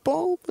in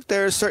football, but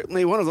they're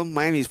certainly one of them.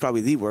 Miami's probably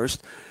the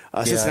worst.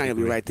 Cincinnati will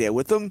be right there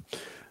with them.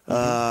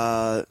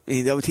 The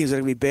other teams are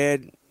going to be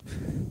bad.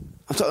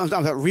 I'm talking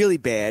about really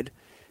bad.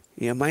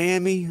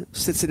 Miami,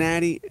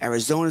 Cincinnati,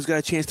 Arizona's got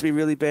a chance to be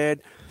really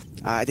bad.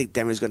 I think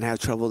Denver's going to have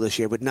trouble this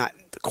year, but not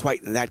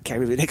quite in that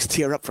category. The next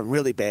tier up from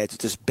really bad to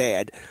just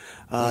bad.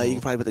 You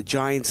can probably put the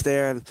Giants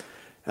there,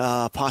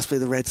 possibly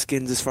the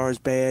Redskins as far as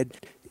bad.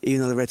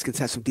 even though the Redskins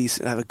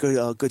have a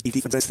good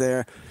defense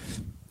there.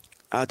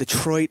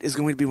 Detroit is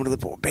going to be one of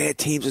the bad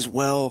teams as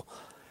well.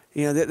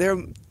 You know, there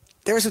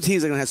are some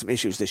teams that are going to have some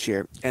issues this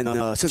year, and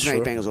Cincinnati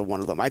Bengals are one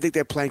of them. I think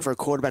they're playing for a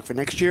quarterback for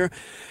next year.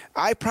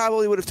 I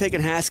probably would have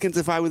taken Haskins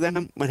if I were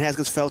them when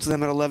Haskins fell to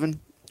them at 11.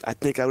 I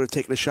think I would have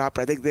taken a shot,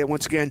 but I think they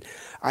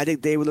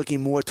were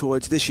looking more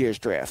towards this year's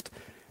draft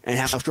and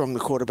how strong the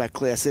quarterback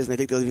class is, and I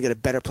think they'll even get a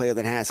better player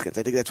than Haskins.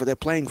 I think that's what they're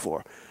playing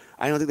for.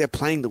 I don't think they're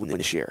playing to win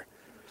this year.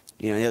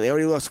 You know, they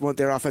already lost one of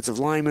their offensive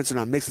linemen, so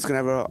now Mixon's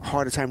going to have a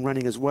harder time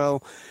running as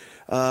well.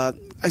 I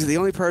said the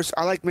only person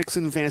I like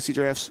Mixon in fantasy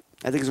drafts.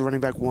 I think he's a running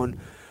back 1,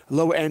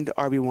 lower end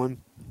RB1.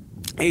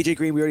 AJ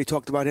Green, we already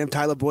talked about him.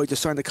 Tyler Boyd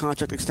just signed the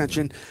contract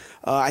extension.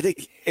 I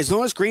think as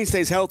long as Green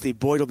stays healthy,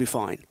 Boyd will be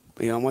fine.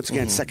 You know, once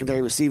again,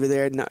 secondary receiver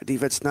there,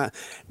 defense not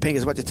paying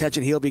as much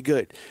attention, he'll be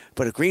good.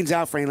 But if Green's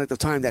out for any length of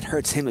time, that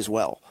hurts him as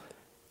well.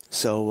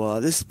 So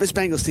this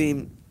Bengals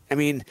team, I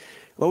mean,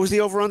 what was the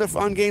over/under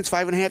on games?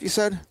 5.5, you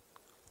said?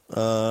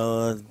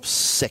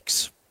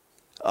 6.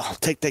 Oh,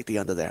 take the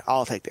under there.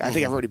 I'll take the. I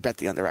think I've already bet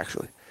the under,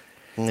 actually.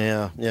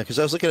 Yeah, because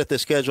I was looking at their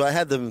schedule. I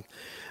had them.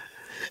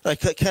 I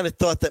kind of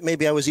thought that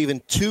maybe I was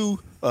even too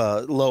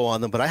low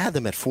on them, but I had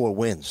them at 4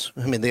 wins.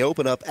 I mean, they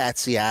open up at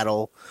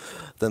Seattle,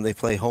 then they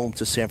play home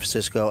to San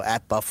Francisco,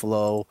 at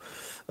Buffalo.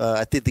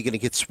 I think they're going to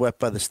get swept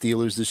by the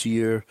Steelers this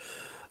year.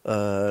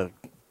 Probably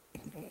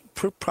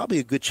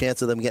a good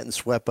chance of them getting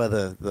swept by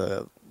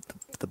the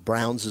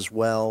Browns as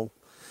well.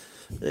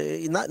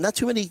 Not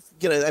too many.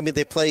 You know, I mean,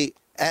 they play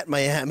at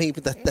Miami,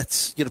 but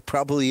that's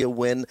probably a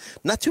win.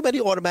 Not too many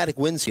automatic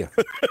wins here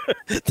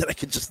that I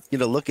could just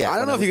look at. I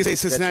don't know if you can say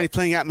Cincinnati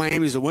playing at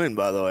Miami is a win.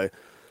 By the way,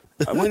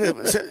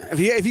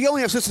 if you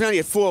only have Cincinnati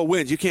at 4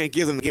 wins, you can't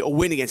give them a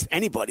win against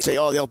anybody. Say,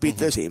 oh, they'll beat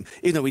this team,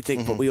 even though we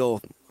think, but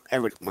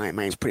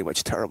Miami's pretty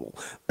much terrible.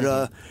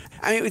 But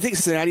I mean, we think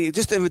Cincinnati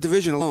just in the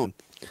division alone.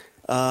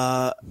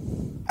 I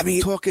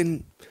mean,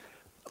 talking.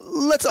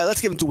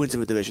 Let's give them 2 wins in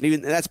the division.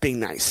 Even that's being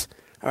nice.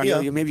 All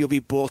right, maybe you'll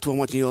beat Baltimore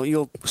once,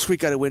 you'll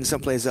squeak out a win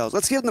someplace else.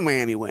 Let's give them the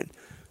Miami win.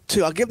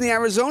 2, I'll give them the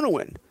Arizona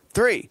win.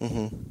 3.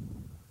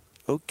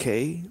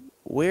 Okay,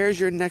 where's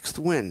your next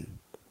win?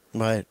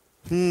 Right.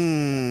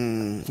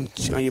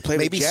 You play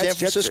maybe the Jets, San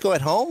Francisco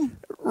at home?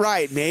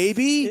 Right,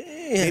 maybe.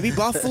 Maybe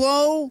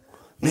Buffalo.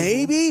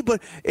 Maybe,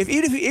 but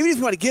even if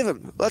you want to give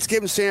them, let's give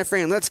them San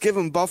Fran, let's give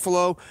them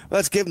Buffalo,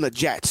 let's give them the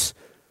Jets.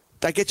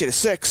 That gets you to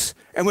 6,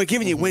 and we're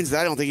giving you wins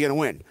that I don't think you're going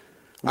to win.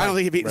 I don't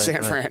think you're beating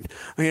San Fran.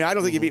 I mean, I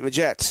don't think you're beating the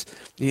Jets.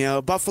 You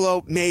know,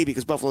 Buffalo, maybe,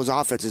 because Buffalo's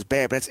offense is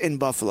bad, but it's in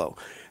Buffalo.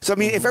 So, I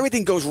mean, if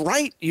everything goes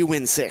right, you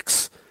win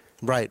 6.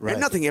 Right. And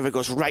nothing ever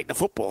goes right in a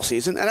football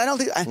season. And I don't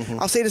think,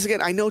 I'll say this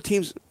again, I know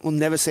teams will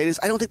never say this.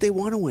 I don't think they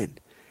want to win.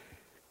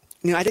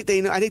 You know, I think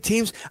in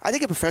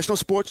professional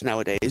sports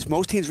nowadays,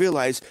 most teams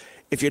realize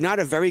if you're not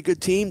a very good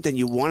team, then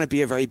you want to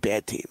be a very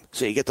bad team.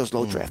 So you get those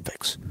low draft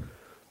picks.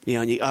 You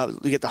know, and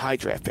you get the high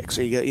draft picks.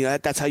 So you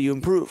get, that's how you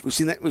improve. We've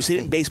seen that. We've seen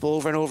it in baseball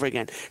over and over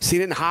again.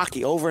 Seen it in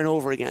hockey over and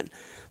over again.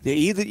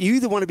 You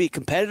either want to be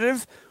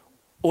competitive,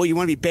 or you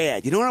want to be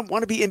bad. You don't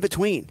want to be in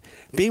between.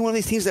 Being one of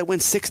these teams that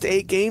wins 6 to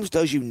 8 games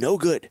does you no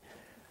good.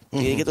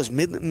 You get those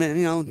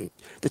the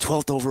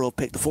 12th overall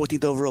pick, the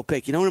 14th overall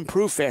pick. You don't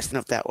improve fast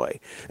enough that way,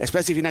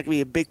 especially if you're not going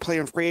to be a big player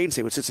in free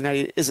agency, which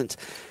Cincinnati isn't.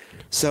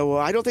 So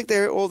I don't think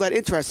they're all that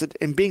interested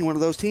in being one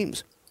of those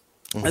teams.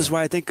 That's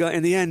why I think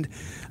in the end,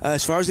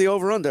 as far as the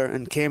over/under,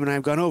 and Cam and I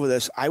have gone over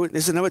this,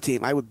 this is another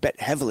team I would bet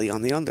heavily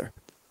on the under.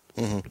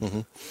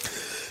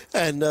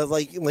 And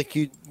like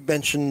you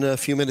mentioned a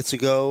few minutes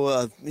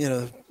ago,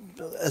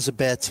 as a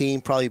bad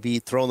team, probably be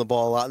throwing the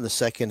ball a lot in the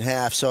second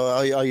half. So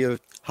are you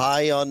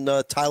high on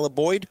Tyler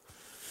Boyd?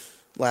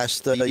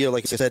 Last year,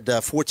 like I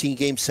said, 14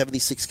 games,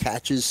 76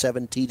 catches,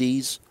 7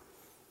 TDs.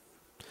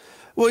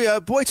 Well, yeah,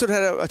 Boyd sort of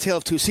had a tale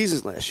of 2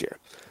 seasons last year.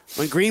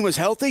 When Green was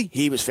healthy,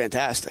 he was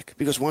fantastic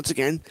because, once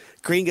again,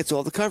 Green gets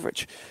all the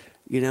coverage.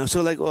 You know,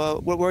 so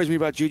what worries me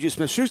about Juju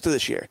Smith-Schuster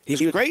this year? He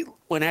was great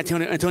when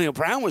Antonio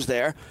Brown was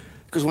there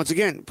because, once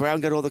again,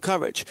 Brown got all the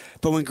coverage.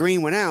 But when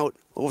Green went out,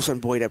 all of a sudden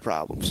Boyd had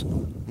problems.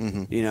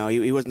 You know,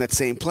 he wasn't that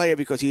same player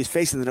because he was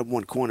facing the number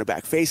 1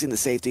 cornerback, facing the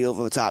safety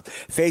over the top,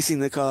 facing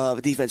the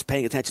defense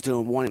paying attention to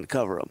him, wanting to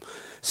cover him.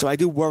 So I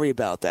do worry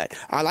about that.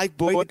 I like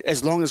Boyd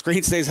as long as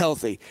Green stays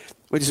healthy,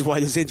 which is why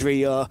this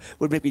injury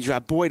would make me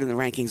drop Boyd in the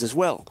rankings as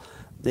well.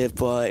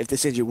 If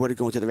this injury were to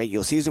go into the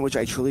regular season, which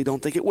I truly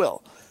don't think it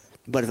will.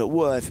 But if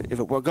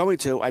it were going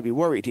to, I'd be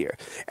worried here.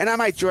 And I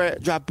might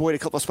drop Boyd a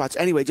couple of spots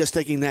anyway, just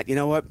thinking that, you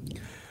know what?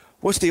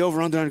 What's the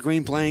over-under on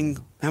Green playing?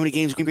 How many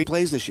games Green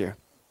plays this year?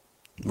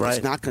 Right.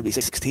 It's not going to be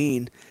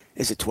 16.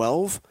 Is it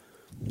 12?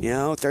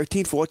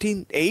 13,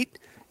 14, 8?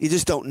 You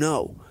just don't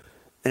know.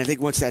 And I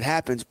think once that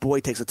happens,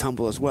 Boyd takes a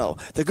tumble as well.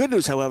 The good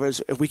news, however,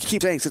 is if we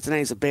keep saying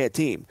Cincinnati's a bad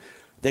team,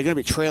 they're going to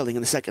be trailing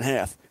in the second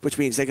half, which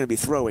means they're going to be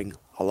throwing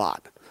a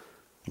lot.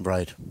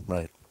 Right.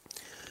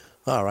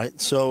 All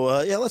right. So,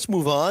 let's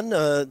move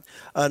on.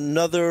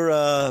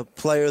 Another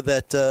player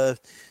that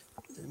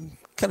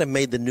kind of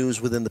made the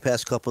news within the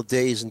past couple of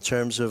days in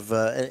terms of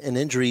an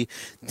injury.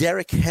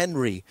 Derrick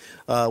Henry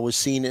was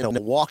seen in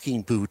a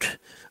walking boot.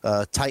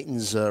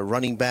 Titans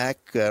running back.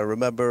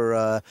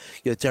 Remember,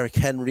 Derrick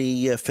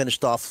Henry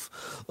finished off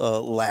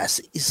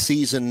last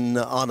season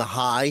on a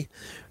high.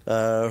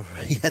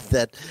 He had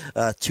that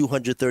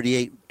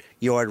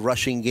 238-yard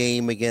rushing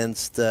game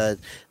against the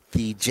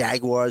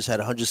Jaguars, had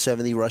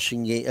 170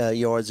 rushing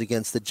yards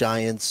against the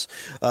Giants.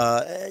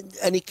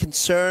 Any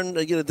concern?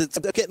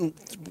 Getting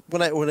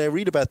when I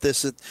read about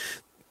this,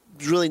 it's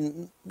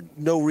really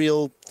no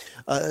real.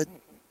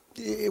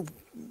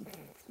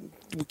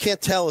 We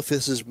can't tell if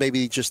this is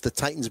maybe just the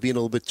Titans being a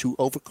little bit too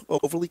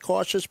overly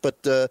cautious, but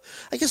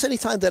I guess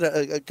anytime that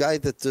a guy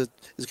that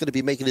is going to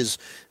be making his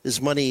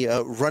money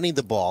running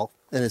the ball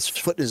and his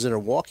foot is in a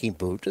walking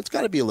boot, it's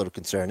got to be a little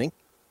concerning.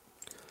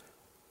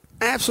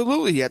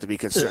 Absolutely, you have to be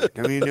concerned.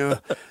 I mean,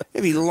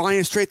 if he's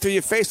lying straight through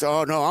your face,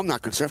 oh, no, I'm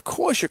not concerned. Of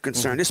course you're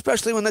concerned,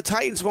 especially when the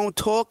Titans won't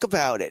talk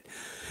about it.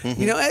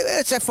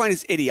 I find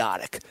it's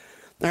idiotic.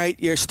 All right,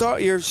 your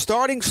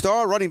starting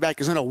star running back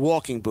is in a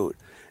walking boot.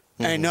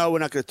 And no, we're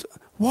not going to.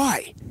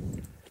 Why?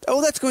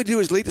 All that's going to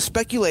do is lead to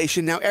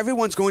speculation. Now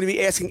everyone's going to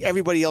be asking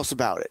everybody else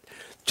about it.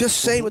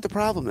 Just say what the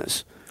problem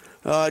is.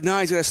 No,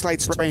 he's got a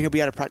slight sprain. He'll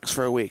be out of practice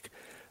for a week.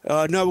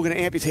 No, we're going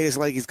to amputate his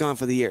leg. He's gone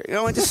for the year.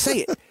 And just say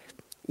it.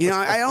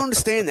 I don't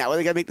understand that. Why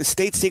they got to make the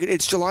state secret?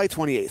 It's July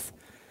 28th.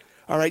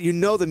 All right,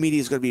 the media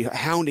is going to be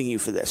hounding you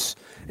for this,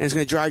 and it's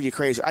going to drive you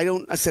crazy. I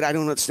don't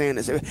understand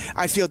this.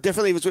 I feel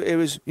differently. It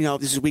was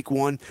this is week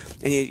 1,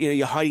 and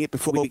you're hiding it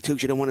before week 2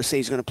 because you don't want to say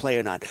he's going to play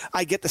or not.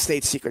 I get the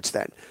state secrets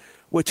then.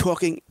 We're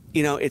talking,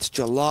 it's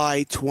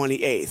July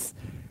 28th.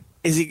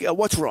 Is he?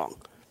 What's wrong?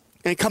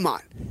 And come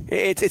on,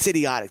 it's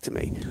idiotic to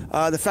me.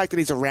 The fact that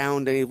he's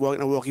around and he's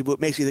walking a walking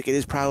boot makes me think it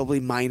is probably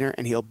minor,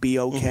 and he'll be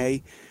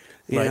okay.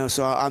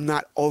 So I'm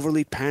not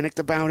overly panicked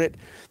about it.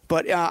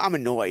 But I'm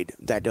annoyed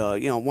that,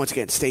 once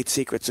again, state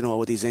secrets and all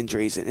with these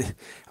injuries.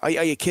 Are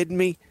you kidding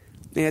me?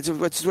 That's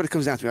what it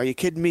comes down to. Are you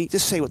kidding me?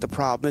 Just say what the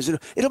problem is.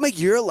 It'll make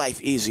your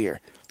life easier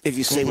if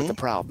you say what the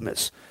problem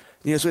is.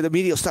 So the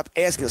media will stop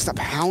asking, they'll stop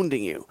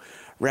hounding you.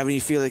 Rather than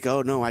you feel like,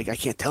 oh, no, I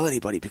can't tell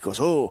anybody because,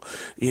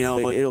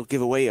 it'll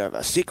give away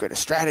a secret, a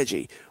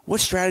strategy.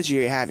 What strategy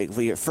are you having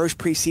for your first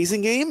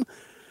preseason game?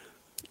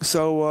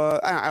 So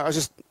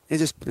it's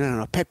just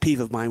a pet peeve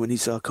of mine when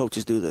these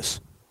coaches do this.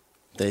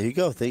 There you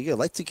go. I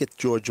like to get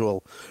George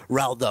all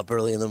riled up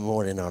early in the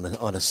morning on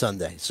a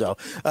Sunday. So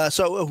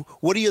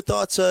what are your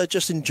thoughts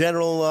just in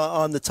general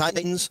on the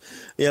Titans?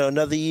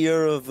 Another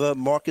year of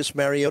Marcus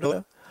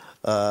Mariota.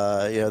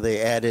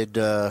 They added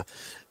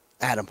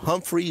Adam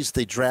Humphries.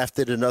 They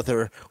drafted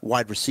another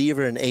wide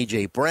receiver in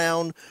A.J.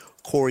 Brown.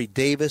 Corey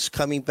Davis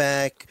coming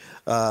back.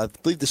 I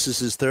believe this is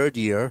his third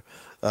year.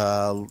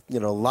 A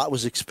lot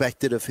was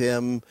expected of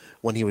him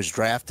when he was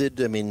drafted.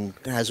 I mean,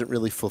 hasn't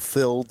really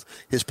fulfilled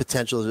his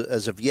potential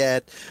as of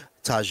yet.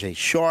 Tajay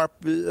Sharp,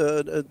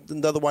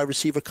 another wide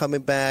receiver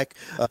coming back.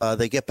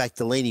 They get back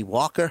Delaney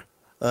Walker,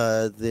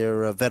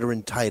 their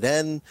veteran tight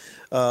end.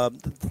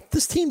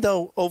 This team,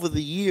 though, over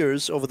the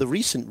years, over their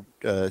recent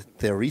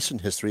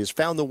history, has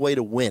found a way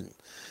to win.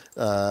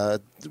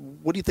 What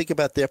do you think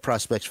about their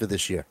prospects for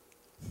this year?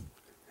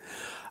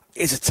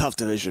 It's a tough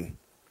division.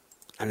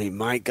 I mean,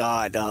 my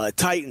God,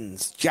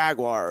 Titans,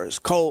 Jaguars,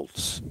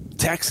 Colts,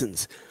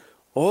 Texans,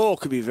 all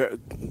could be very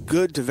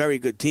good to very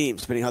good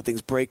teams, depending how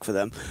things break for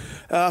them.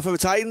 For the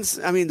Titans,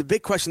 I mean, the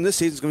big question this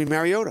season is going to be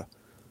Mariota,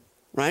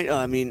 right?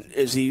 I mean,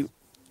 is he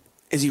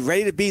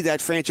ready to be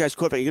that franchise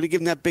quarterback? You're going to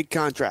give him that big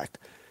contract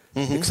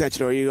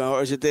extension,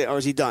 or is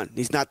he done?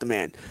 He's not the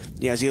man.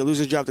 Yeah, is he going to lose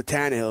his job to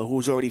Tannehill,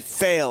 who's already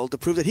failed to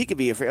prove that he could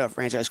be a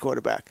franchise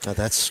quarterback? Oh,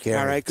 that's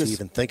scary to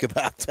even think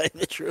about, to tell you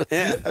the truth.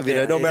 Yeah, I mean,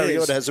 I know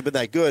Mariota hasn't been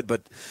that good,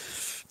 but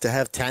to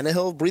have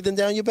Tannehill breathing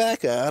down your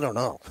back, I don't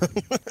know.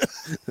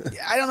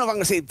 I don't know if I'm going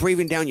to say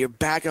breathing down your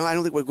back. I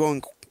don't think we're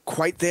going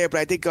quite there, but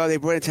I think they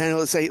brought in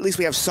Tannehill to say at least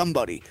we have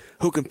somebody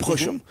who can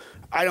push him.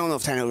 I don't know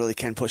if Tannehill really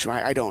can push him.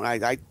 I don't.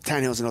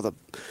 Tannehill's another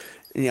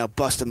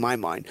bust in my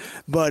mind.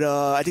 But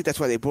I think that's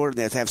why they brought him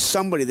there, to have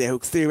somebody there who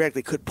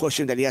theoretically could push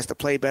him, that he has to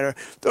play better.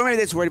 Though maybe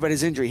that's worried about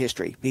his injury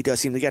history. He does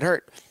seem to get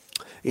hurt.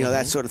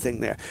 That sort of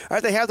thing there. All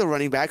right, they have the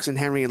running backs and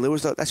Henry and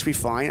Lewis. That should be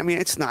fine. I mean,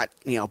 it's not,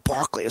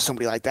 Barkley or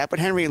somebody like that, but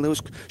Henry and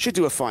Lewis should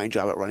do a fine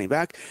job at running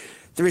back.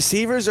 The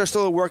recievers are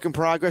still a work in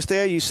progress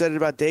there. You said it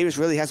about Davis.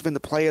 Really hasn't been the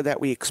player that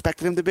we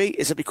expected him to be.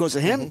 Is it because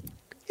of him?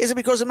 Is it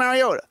because of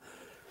Mariota?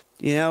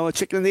 A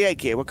chicken and the egg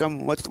here.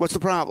 What's the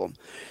problem?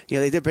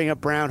 They did bring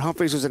up Brown.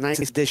 Humphries was a nice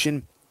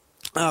addition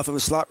from a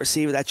slot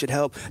receiver. That should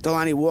help.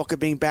 Delaney Walker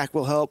being back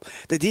will help.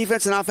 The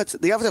defense and offense,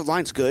 the offensive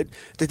line's good.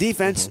 The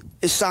defense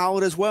is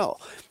solid as well.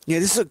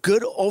 This is a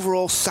good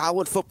overall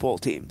solid football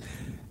team.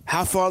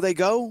 How far they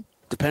go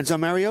depends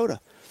on Mariota.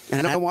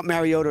 And I don't want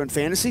Mariota in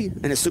fantasy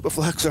in a super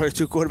flex or a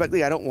 2-quarterback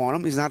league. I don't want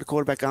him. He's not a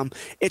quarterback I'm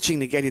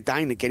itching to get,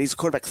 dying to get. He's a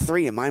quarterback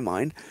 3 in my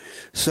mind.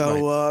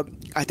 So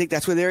I think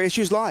that's where their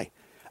issues lie.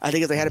 I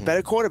think if they had a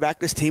better quarterback,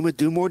 this team would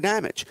do more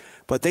damage.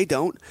 But they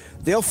don't.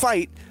 They'll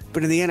fight.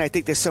 But in the end, I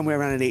think they're somewhere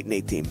around an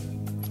 8-8 team.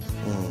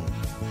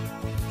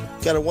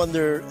 got to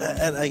wonder,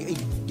 and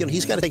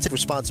he's got to take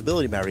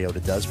responsibility. Mariota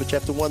does, but you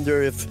have to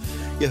wonder if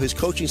his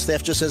coaching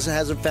staff just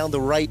hasn't found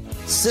the right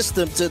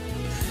system to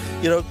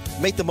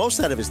make the most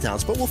out of his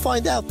talents. But we'll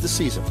find out this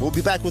season. We'll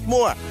be back with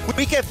more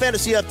Weekend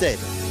Fantasy Update.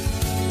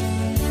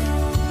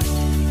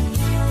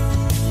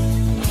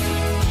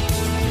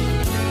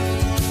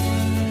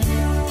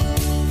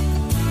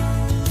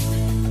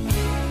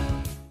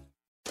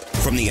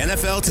 From the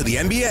NFL to the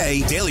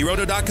NBA,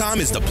 DailyRoto.com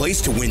is the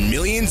place to win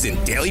millions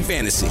in daily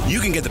fantasy. You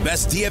can get the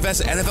best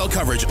DFS NFL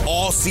coverage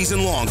all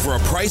season long for a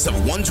price of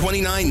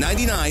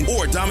 $129.99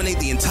 or dominate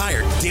the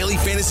entire daily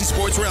fantasy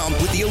sports realm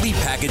with the Elite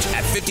Package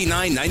at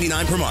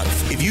 $59.99 per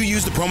month. If you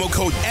use the promo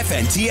code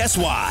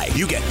FNTSY,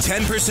 you get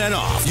 10%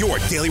 off your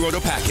Daily Roto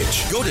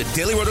package. Go to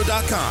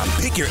DailyRoto.com,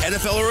 pick your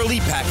NFL or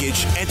Elite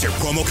Package, enter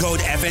promo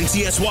code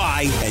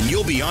FNTSY, and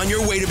you'll be on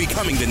your way to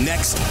becoming the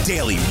next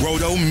Daily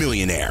Roto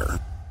millionaire.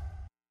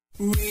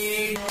 Red,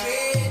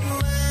 red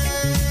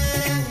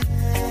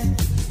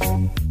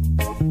wine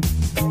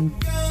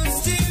goes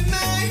to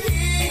my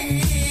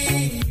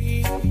head,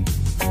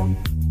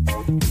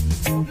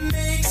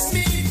 makes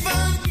me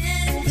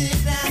forget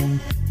that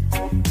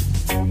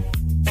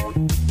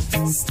I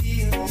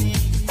still need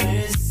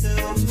her so.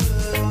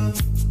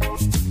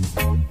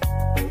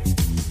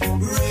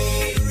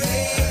 Red,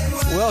 red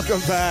wine.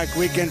 Welcome back,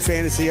 Weekend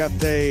Fantasy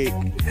Update.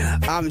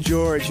 I'm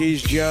George,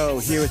 he's Joe,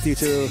 here with you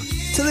to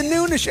the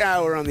noonish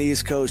hour on the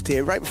East Coast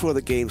here, right before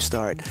the games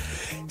start.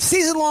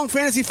 Season-long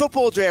fantasy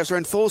football drafts are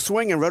in full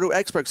swing, and Roto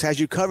Experts has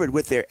you covered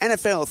with their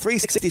NFL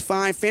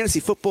 365 fantasy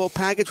football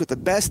package with the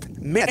best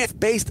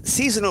math-based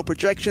seasonal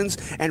projections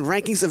and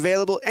rankings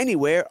available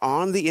anywhere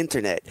on the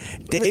internet.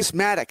 Dave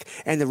Maddock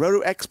and the Roto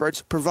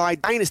Experts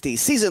provide dynasty,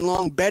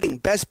 season-long betting,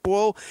 best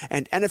ball,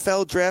 and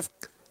NFL draft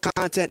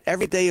content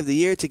every day of the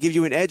year to give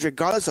you an edge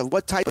regardless of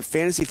what type of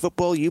fantasy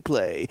football you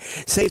play.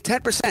 Save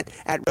 10%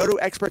 at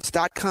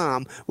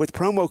rotoexperts.com with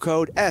promo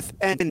code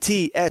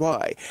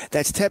FNTSY.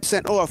 That's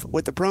 10% off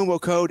with the promo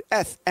code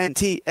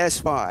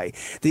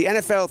FNTSY. The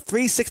NFL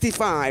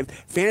 365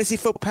 fantasy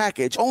football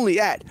package only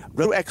at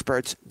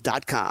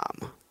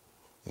rotoexperts.com.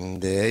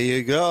 There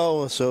you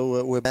go.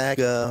 So we're back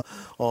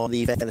on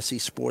the Fantasy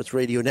Sports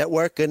Radio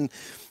Network, and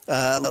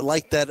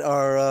like that,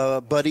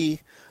 our buddy,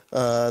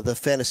 the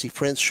Fantasy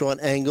Prince, Sean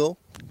Engel,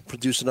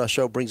 producing our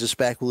show, brings us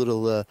back a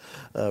little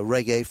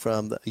reggae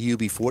from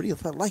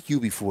UB40. I like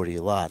UB40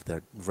 a lot,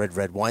 that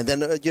red wine.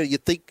 Then you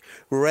think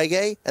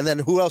reggae, and then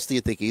who else do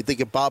you think? You think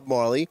of Bob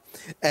Marley,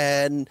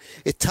 and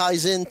it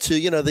ties into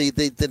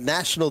the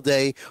National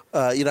Day.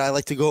 I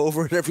like to go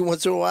over it every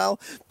once in a while.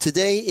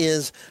 Today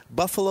is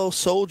Buffalo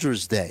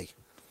Soldiers Day,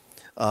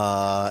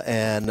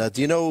 and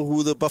do you know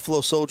who the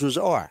Buffalo Soldiers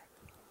are,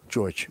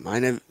 George? I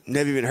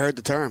never even heard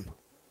the term.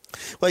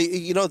 Well,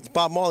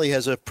 Bob Marley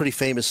has a pretty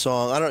famous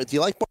song. I don't. Do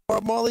you like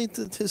Bob Marley?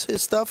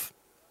 His stuff?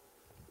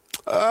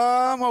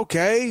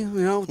 Okay.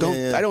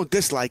 I don't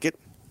dislike it.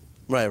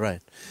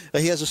 Right.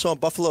 He has a song,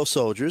 Buffalo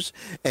Soldiers,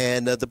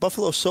 and the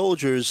Buffalo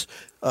Soldiers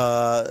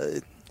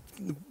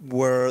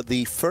were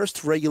the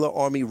first regular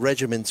Army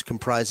regiments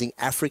comprising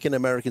African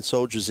American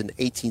soldiers in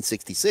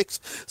 1866.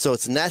 So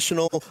it's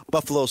National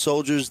Buffalo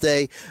Soldiers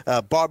Day.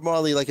 Bob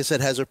Marley, like I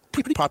said, has a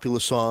pretty popular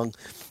song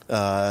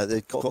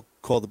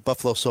called the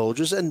Buffalo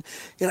Soldiers, and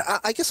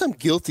I guess I'm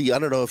guilty. I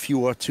don't know if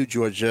you are too,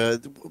 George.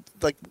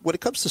 Like when it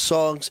comes to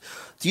songs,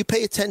 do you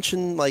pay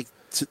attention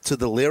to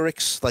the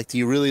lyrics? Like, do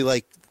you really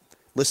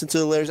listen to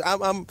the lyrics? I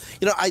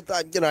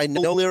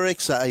know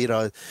lyrics,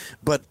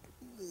 but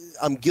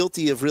I'm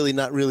guilty of really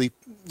not really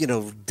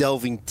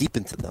delving deep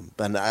into them,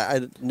 and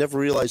I never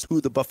realized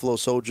who the Buffalo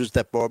Soldiers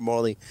that Bob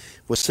Marley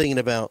was singing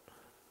about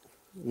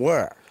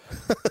were.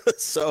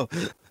 So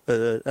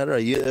I don't know.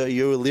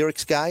 You're a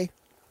lyrics guy?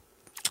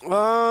 I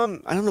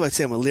don't know if I'd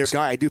say I'm a lyrics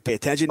guy. I do pay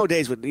attention.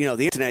 Nowadays with the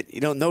internet, you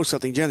don't know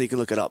something, generally you can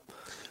look it up.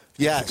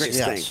 Yes, Great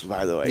thing,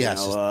 by the way.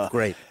 Yes,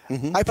 great.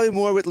 Mm-hmm. I play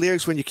more with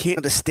lyrics when you can't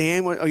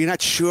understand or you're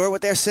not sure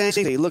what they're saying.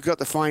 So you look it up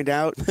to find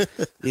out.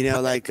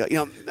 Like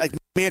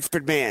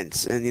Manfred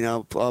Mann's and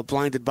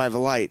Blinded by the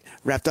Light,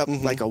 wrapped up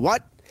like a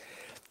what?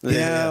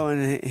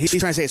 And he's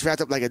trying to say it's wrapped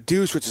up like a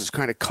deuce, which is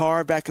kind of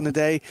car back in the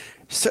day.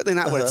 Certainly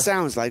not what it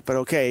sounds like, but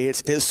okay,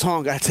 it's his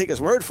song. Got to take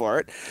his word for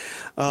it.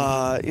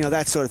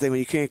 That sort of thing when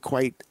you can't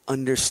quite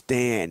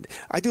understand.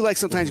 I do like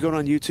sometimes going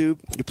on YouTube.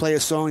 You play a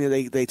song,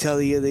 they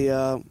tell you they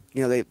have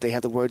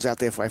the words out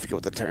there for, I forget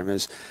what the term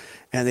is,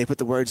 and they put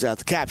the words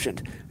out,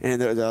 captioned,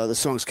 and the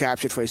song's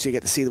captured for you, so you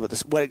get to see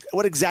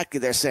what exactly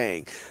they're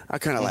saying. I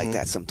kind of like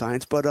that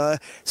sometimes, but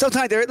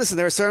sometimes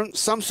there are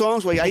some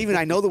songs where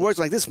I know the words,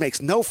 like this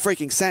makes no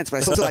freaking sense, but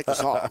I still like the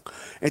song.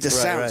 It just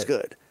sounds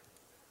good.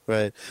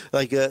 Right,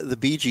 like the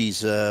Bee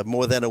Gees,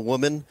 "More Than a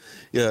Woman."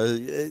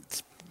 I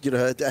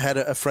had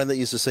a friend that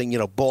used to sing,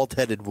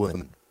 "Bald-Headed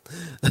Woman."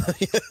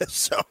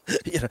 So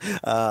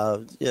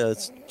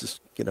it's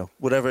just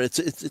whatever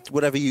it's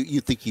whatever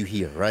you think you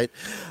hear, right?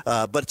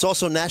 But it's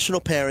also National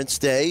Parents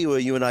Day, where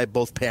you and I are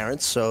both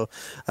parents, so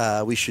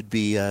we should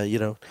be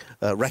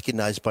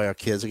recognized by our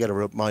kids. I got to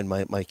remind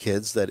my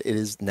kids that it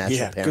is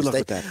National Parents good luck Day.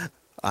 With that.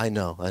 I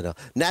know.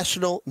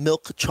 National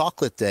Milk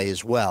Chocolate Day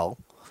as well.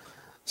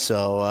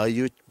 So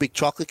you a big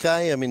chocolate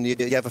guy? I mean, you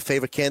have a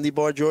favorite candy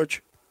bar,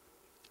 George?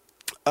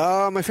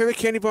 My favorite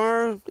candy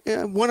bar,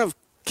 one of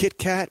Kit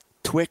Kat,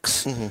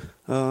 Twix,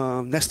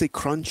 Nestle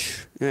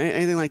Crunch,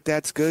 anything like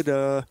that's good.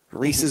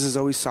 Reese's is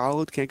always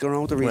solid. Can't go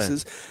wrong with the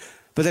Reese's. Right.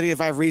 But then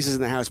if I have Reese's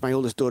in the house, my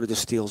oldest daughter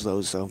just steals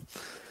those. So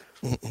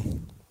I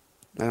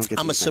don't get.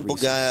 I'm a simple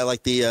guy. I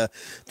like the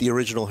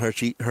original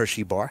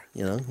Hershey bar,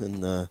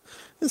 and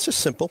it's just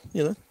simple,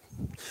 and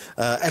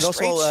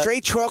also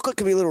straight chocolate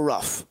can be a little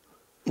rough.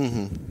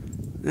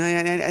 Mm-hmm.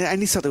 I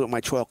need something with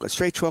my chocolate.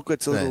 Straight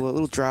chocolate's a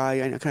little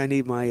dry. I kind of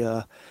need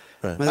my.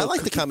 Right. I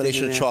like the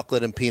combination of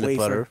chocolate and peanut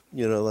butter.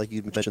 Like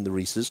you mentioned, the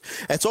Reese's.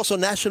 And it's also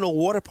National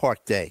Water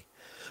Park Day.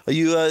 Are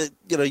you,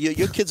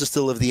 your kids are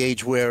still of the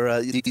age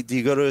where do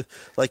you go to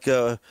like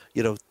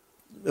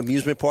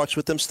amusement parks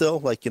with them still,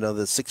 like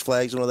the Six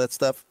Flags and all that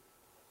stuff?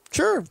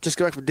 Sure. Just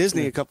got back from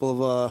Disney a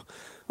couple of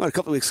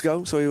weeks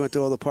ago. So we went to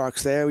all the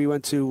parks there. We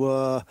went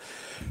to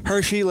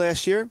Hershey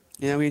last year.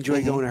 Yeah, we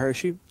enjoyed going to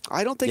Hershey.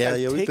 I don't think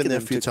I've taken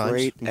them to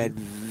Great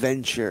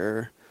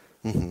Adventure.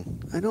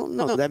 Mm-hmm. I don't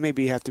know. That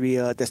maybe have to be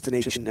a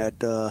destination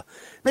at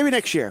maybe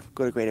next year.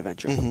 Go to Great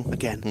Adventure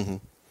again. Mm-hmm.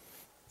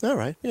 All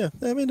right. Yeah.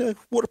 I mean,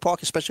 water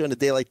park, especially on a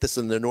day like this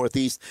in the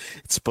Northeast,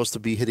 it's supposed to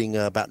be hitting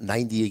about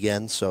 90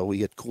 again. So we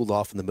get cooled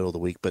off in the middle of the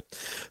week. But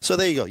so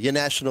there you go. Your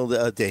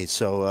national day.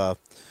 So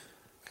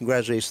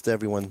congratulations to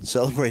everyone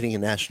celebrating a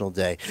national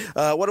day.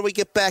 Why don't we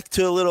get back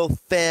to a little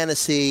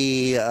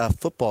fantasy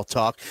football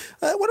talk?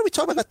 Why don't we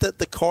talk about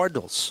the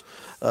Cardinals?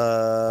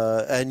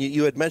 And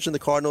you had mentioned the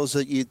Cardinals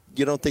that you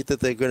don't think that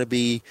they're going to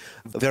be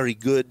very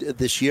good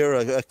this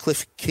year.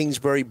 Cliff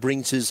Kingsbury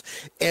brings his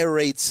air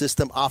raid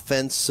system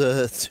offense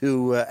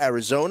to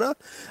Arizona.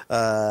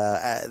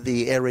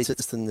 The air raid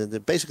system,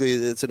 basically,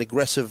 it's an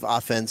aggressive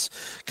offense,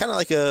 kind of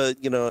like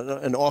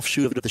an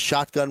offshoot of the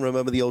shotgun.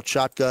 Remember the old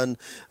shotgun?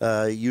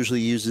 Usually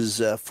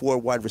uses 4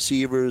 wide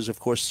receivers. Of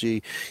course,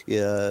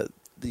 not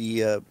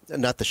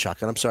the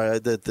shotgun. I'm sorry,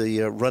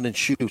 the run and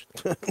shoot,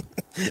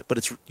 but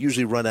it's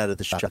usually run out of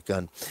the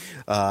shotgun.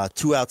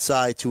 2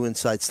 outside, 2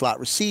 inside slot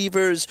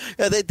receivers.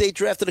 They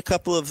drafted a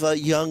couple of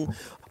young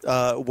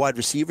wide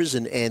receivers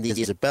in Andy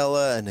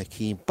Isabella and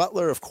Hakeem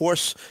Butler. Of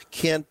course,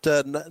 can't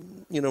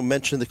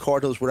mention the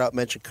Cardinals without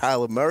mentioning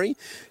Kyler Murray.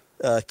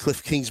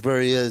 Cliff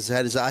Kingsbury has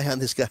had his eye on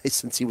this guy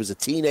since he was a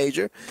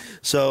teenager.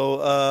 So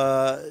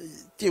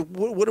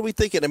what are we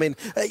thinking? I mean,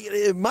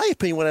 in my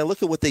opinion, when I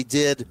look at what they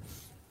did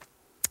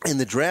in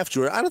the draft,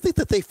 I don't think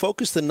that they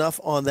focused enough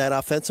on that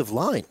offensive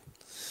line.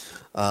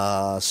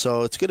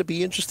 So it's going to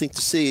be interesting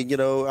to see.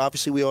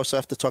 Obviously we also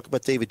have to talk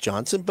about David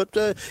Johnson, but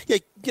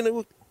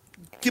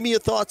give me your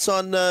thoughts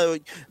on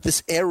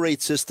this air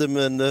raid system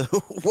and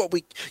what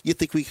you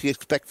think we can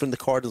expect from the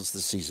Cardinals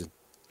this season.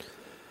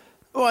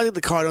 Well, I think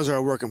the Cardinals are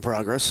a work in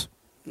progress.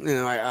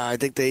 I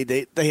think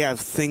they have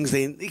things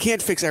you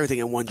can't fix everything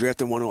in one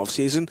draft and one off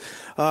season.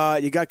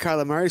 You got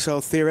Kyler Murray,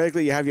 so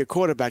theoretically you have your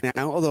quarterback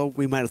now. Although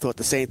we might have thought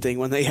the same thing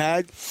when they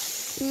had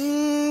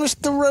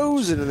Mr.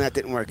 Rosen, and that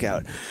didn't work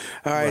out.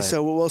 All right,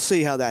 so we'll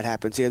see how that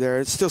happens here. There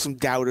are still some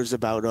doubters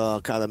about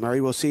Kyler Murray.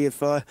 We'll see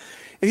if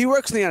he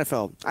works in the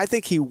NFL. I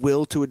think he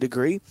will to a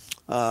degree.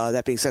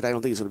 That being said, I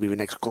don't think he's going to be the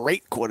next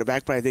great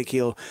quarterback, but I think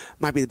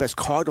might be the best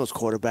Cardinals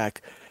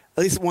quarterback,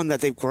 at least one that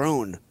they've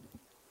grown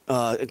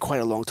in quite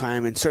a long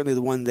time, and certainly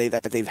the one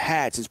that they've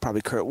had since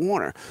probably Kurt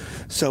Warner.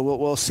 So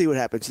we'll see what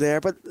happens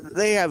there. But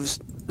they have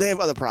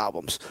other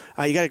problems.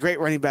 You got a great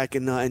running back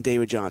in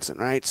David Johnson,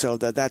 right? So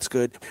that's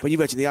good. But you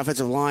mentioned the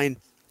offensive line,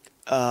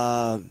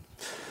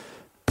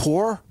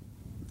 poor.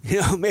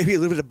 Maybe a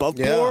little bit above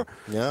poor.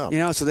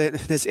 Yeah. So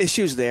there's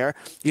issues there.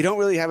 You don't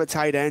really have a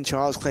tight end.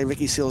 Charles Clay,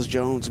 Ricky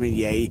Seals-Jones. I mean,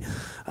 yay.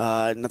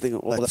 Nothing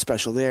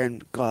special there.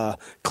 And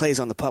Clay's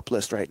on the PUP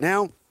list right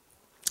now.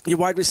 Your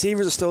wide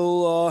receivers are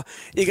still,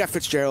 you got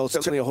Fitzgerald,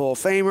 certainly a Hall of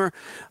Famer.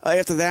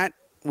 After that,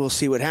 we'll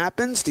see what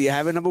happens. Do you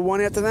have a number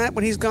 1 after that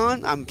when he's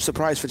gone? I'm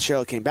surprised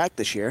Fitzgerald came back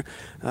this year.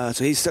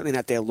 So he's certainly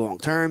not there long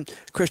term.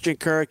 Christian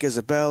Kirk,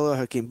 Isabella,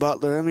 Hakeem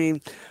Butler. I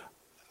mean,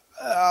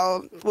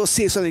 we'll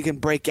see if somebody can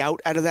break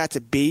out of that to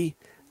be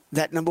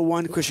that number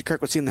 1. Christian Kirk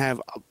would seem to have,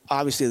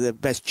 obviously, the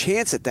best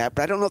chance at that,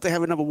 but I don't know if they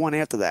have a number 1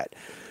 after that.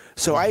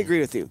 So I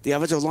agree with you. The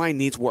offensive line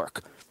needs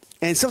work.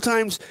 And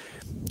sometimes,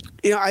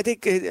 I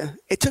think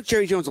it took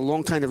Jerry Jones a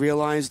long time to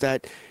realize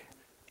that,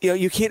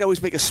 you can't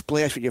always make a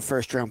splash with your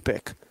first-round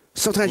pick.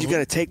 Sometimes you got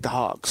to take the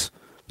hogs.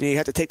 You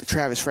have to take the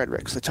Travis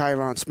Fredericks, the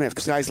Tyron Smith,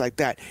 guys like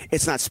that.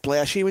 It's not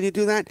splashy when you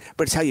do that,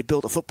 but it's how you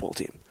build a football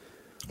team.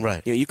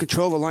 Right. You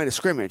control the line of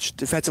scrimmage,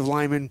 defensive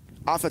lineman,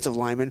 offensive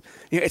lineman.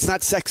 It's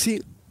not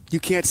sexy.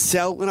 You can't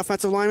sell an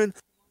offensive lineman,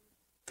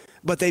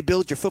 but they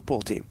build your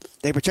football team.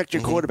 They protect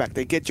your quarterback.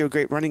 They get you a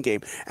great running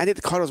game. I think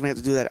the Cardinals may have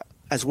to do that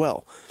as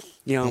well.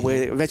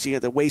 Where eventually you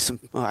have to waste some,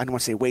 I don't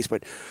want to say waste,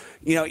 but,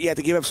 you have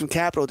to give up some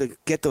capital to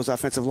get those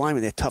offensive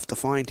linemen. They're tough to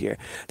find here.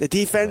 The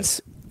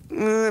defense,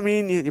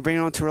 you bring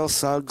on Terrell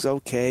Suggs,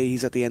 okay.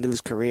 He's at the end of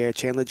his career.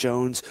 Chandler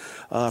Jones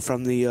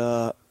from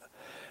the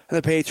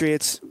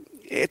Patriots.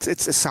 It's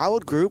a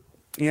solid group.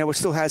 it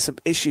still has some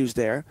issues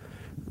there.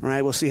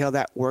 Right, we'll see how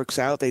that works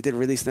out. They did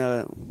release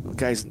the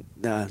guy's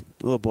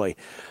little boy,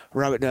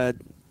 Robert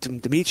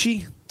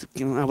Demichi,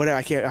 whatever.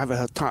 I have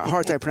a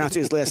hard time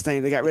pronouncing his last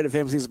name. They got rid of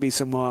him. Seems to be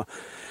some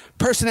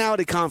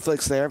personality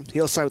conflicts there.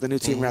 He'll sign with the new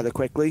team rather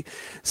quickly.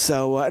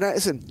 So,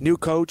 listen, new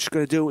coach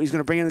he's going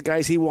to bring in the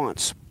guys he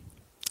wants.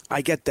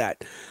 I get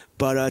that.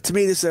 But to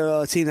me, this is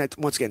a team that,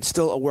 once again,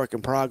 still a work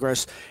in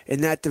progress.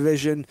 In that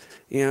division,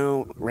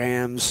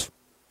 Rams,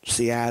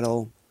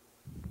 Seattle,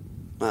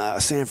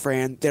 San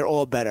Fran, they're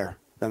all better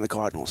than the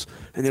Cardinals,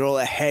 and they're all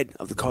ahead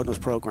of the Cardinals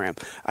program.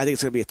 I think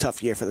it's going to be a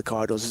tough year for the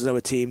Cardinals. This is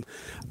another team.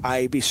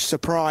 I'd be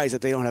surprised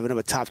if they don't have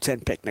another top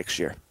 10 pick next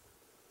year.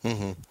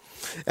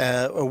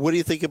 Mm-hmm. What do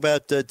you think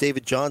about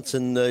David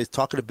Johnson? He's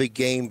talking a big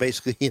game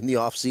basically in the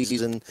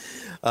offseason.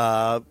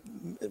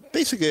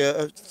 Basically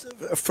a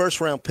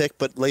first-round pick,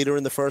 but later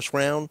in the first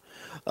round.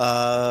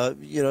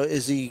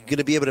 Is he going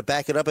to be able to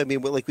back it up? I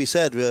mean, like we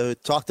said, we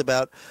talked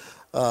about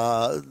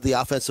the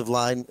offensive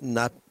line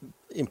not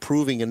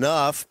improving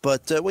enough,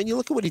 but when you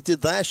look at what he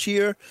did last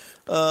year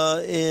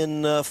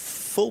in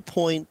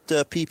full-point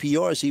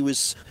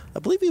PPRs, I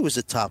believe he was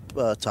a top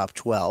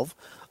 12.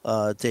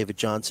 David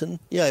Johnson.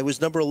 Yeah, he was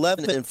number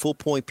 11 in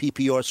full-point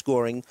PPR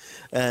scoring,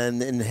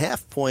 and in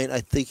half-point,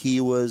 I think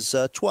he was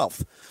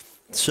 12th.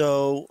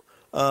 So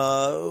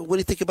what do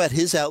you think about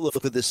his outlook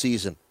for this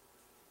season?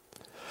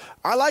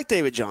 I like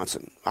David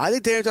Johnson. I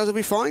think David Johnson will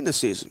be fine this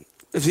season.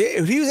 If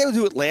he was able to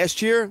do it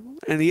last year,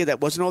 and the year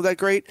that wasn't all that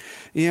great,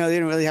 they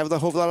didn't really have a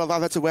whole lot of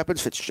offensive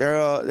weapons.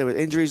 Fitzgerald, there were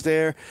injuries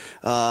there.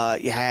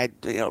 You had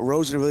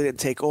Rosen really didn't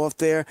take off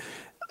there.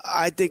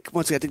 I think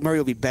Murray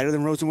will be better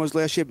than Rosen was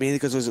last year, mainly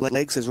because of his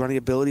legs, his running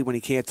ability when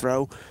he can't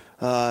throw.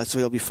 So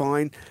he'll be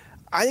fine.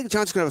 I think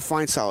Johnson's going to have a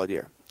fine, solid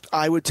year.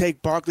 I would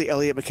take Barkley,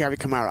 Elliott, McCaffrey,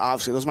 Kamara.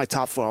 Obviously, those are my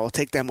top four. I'll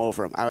take them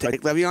over him. I would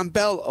take Le'Veon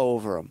Bell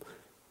over him.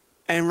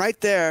 And right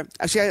there,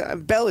 actually,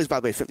 Bell is, by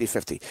the way,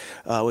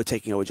 50-50 with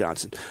taking over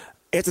Johnson.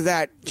 After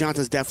that,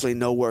 Johnson's definitely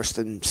no worse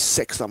than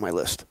 6th on my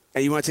list.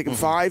 And you want to take him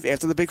 5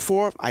 after the big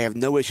 4? I have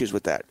no issues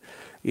with that.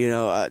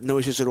 No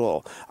issues at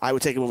all. I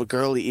would take him over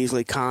Gurley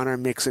easily, Connor,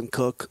 Mixon,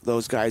 Cook,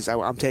 those guys.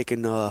 I'm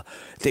taking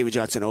David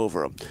Johnson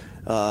over him.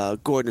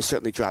 Gordon has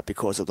certainly dropped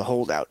because of the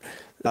holdout.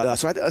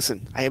 So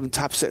I have him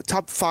top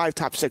 5,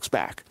 top 6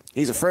 back.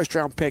 He's a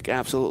first-round pick,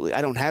 absolutely.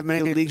 I don't have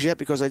many leagues yet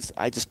because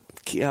I just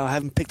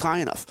haven't picked high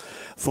enough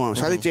for him.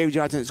 So I think David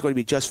Johnson is going to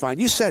be just fine.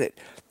 You said it.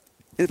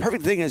 And the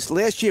perfect thing is,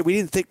 last year we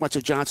didn't think much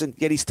of Johnson,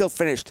 yet he still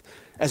finished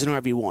as an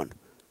RB1.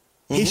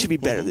 He should be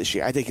better this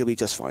year. I think he'll be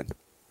just fine.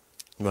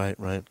 Right.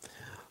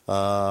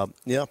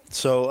 Yeah.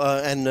 So,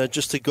 and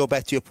just to go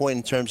back to your point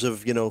in terms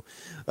of,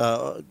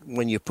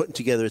 when you're putting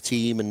together a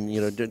team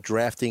and,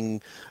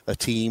 drafting a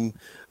team,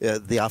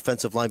 the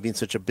offensive line being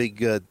such a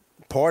big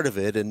part of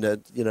it,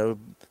 and,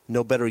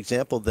 no better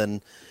example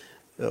than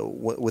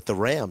with the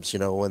Rams,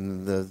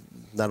 when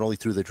not only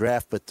through the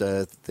draft, but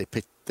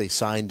they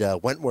signed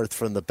Wentworth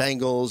from the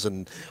Bengals,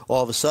 and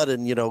all of a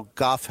sudden,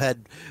 Goff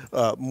had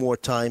more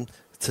time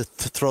to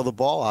throw the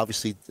ball.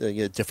 Obviously,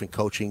 different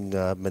coaching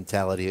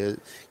mentality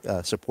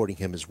supporting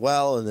him as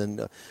well. And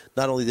then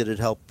not only did it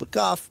help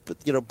Goff,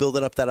 but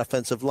building up that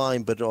offensive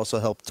line, but it also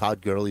helped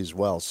Todd Gurley as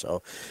well.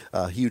 So,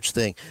 huge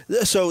thing.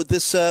 So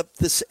this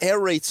air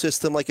raid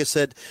system, like I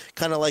said,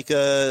 kind of like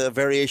a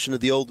variation of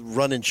the old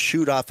run and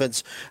shoot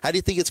offense. How do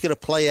you think it's going to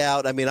play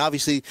out? I mean,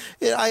 obviously,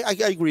 I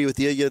agree with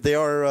you. They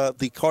are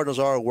the Cardinals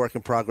are a work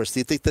in progress. Do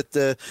you think that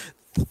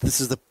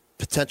this is the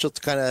potential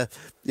to kind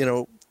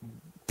of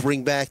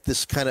bring back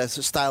this kind of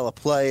style of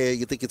play?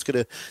 You think it's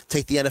going to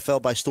take the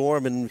NFL by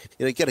storm, and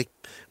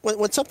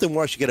when something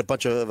works, you get a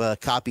bunch of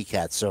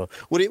copycats. So,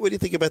 what do you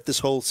think about this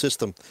whole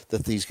system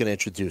that he's going to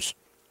introduce?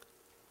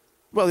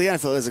 Well, the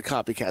NFL is a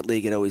copycat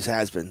league; it always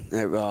has been.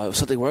 If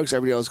something works,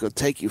 everybody else is going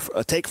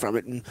to take from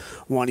it and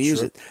want to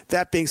use it.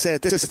 That being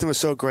said, this system is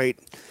so great,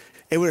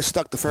 it would have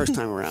stuck the first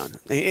time around.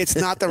 It's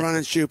not the run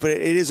and shoot, but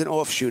it is an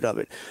offshoot of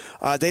it.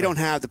 They don't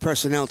have the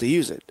personnel to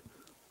use it,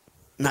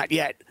 not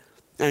yet.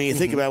 I mean, you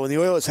think about it, when the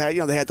Oilers had,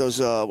 they had those,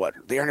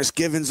 the Ernest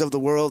Givens of the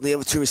world, and the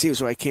other 2 receivers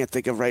who I can't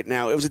think of right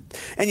now. And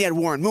you had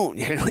Warren Moon.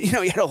 You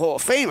had a Hall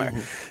of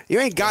Famer. You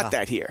ain't got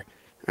that here.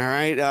 All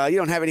right? You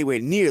don't have anywhere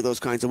near those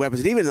kinds of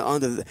weapons. And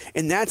even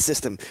in that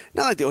system,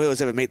 not like the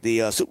Oilers ever made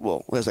the Super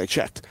Bowl, as I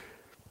checked.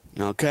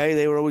 Okay?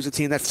 They were always a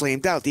team that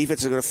flamed out.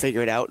 Defenses are going to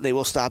figure it out, and they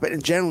will stop it.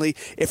 And generally,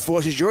 it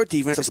forces your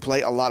defense to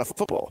play a lot of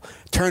football.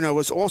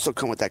 Turnovers also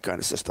come with that kind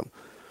of system.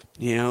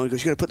 Because you're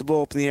going to put the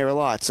ball up in the air a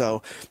lot.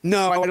 So,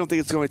 no, I don't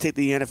think it's going to take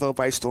the NFL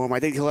by storm. I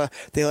think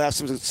they'll have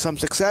some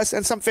success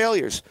and some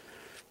failures.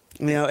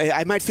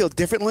 I might feel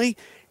differently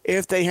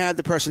if they had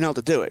the personnel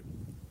to do it.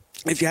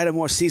 If you had a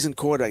more seasoned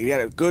quarterback, you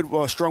had a good,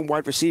 strong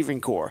wide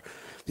receiving core,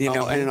 and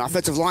an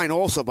offensive line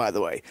also, by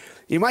the way,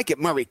 you might get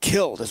Murray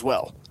killed as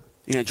well.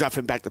 Drop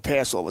him back to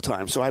pass all the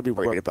time. So I'd be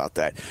worried about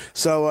that.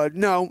 So,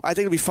 no, I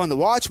think it'll be fun to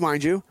watch,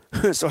 mind you.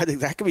 So I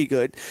think that could be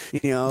good.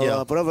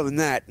 But other than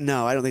that,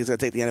 no, I don't think it's going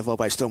to take the NFL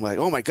by storm. Like,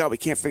 oh, my God, we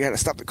can't figure out how to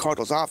stop the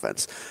Cardinals'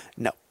 offense.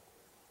 No.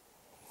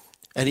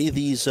 Any of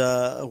these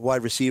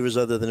wide receivers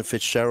other than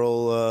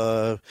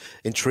Fitzgerald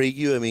intrigue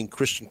you? I mean,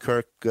 Christian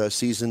Kirk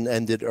season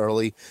ended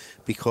early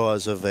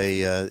because of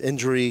a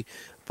injury,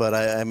 but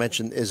I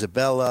mentioned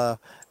Isabella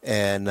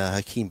and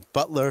Hakeem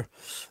Butler.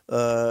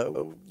 I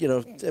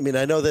mean,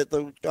 I know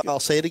that I'll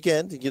say it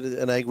again,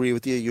 and I agree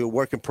with you. You're a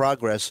work in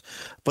progress,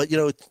 but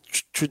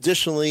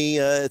traditionally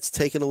it's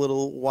taken a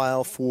little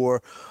while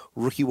for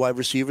rookie wide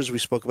receivers, we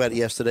spoke about it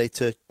yesterday,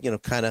 to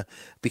kind of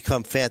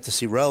become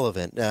fantasy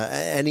relevant.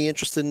 Any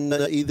interest in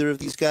either of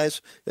these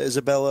guys,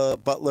 Isabella,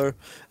 Butler,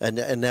 and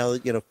now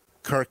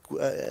Kirk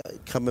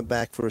coming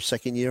back for a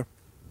second year,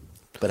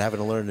 but having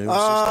to learn a new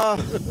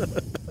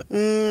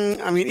system?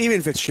 I mean,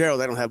 even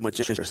Fitzgerald, I don't have much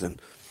interest in.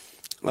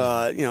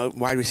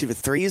 Wide receiver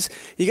threes,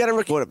 you got a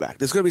rookie quarterback.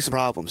 There's going to be some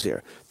problems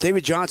here.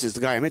 David Johnson is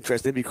the guy I'm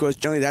interested in because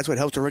generally that's what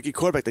helps a rookie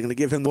quarterback. They're going to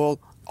give him the ball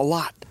a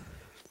lot.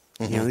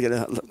 Mm-hmm. They're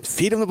going to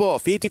feed him the ball,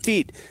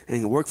 feed,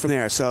 and work from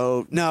there.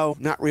 So, no,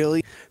 not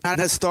really. Not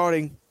as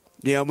starting.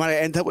 Might I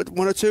end up with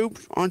one or two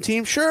on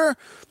team? Sure.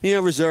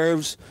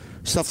 Reserves,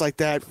 stuff like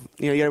that.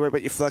 You got to worry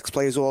about your flex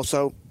plays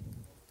also.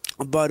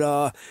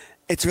 But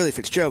it's really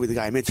Fitzgerald, the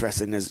guy I'm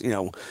interested in, is,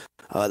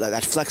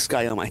 that flex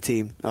guy on my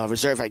team.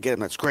 Reserve, if I get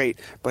him, that's great,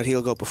 but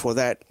he'll go before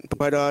that.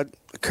 But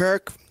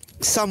Kirk,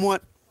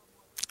 somewhat,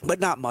 but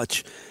not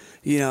much.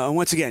 And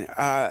once again,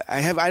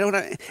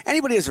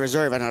 anybody as a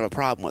reserve I don't have a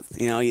problem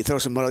with. You throw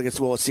some mud against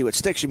the wall and see what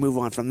sticks, you move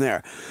on from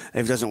there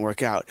if it doesn't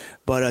work out.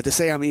 But to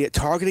say I'm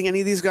targeting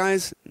any of these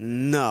guys,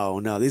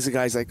 no. These are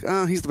guys like,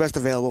 oh, he's the best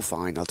available,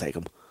 fine, I'll take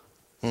him.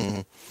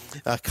 Mm-hmm.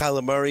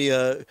 Kyler Murray,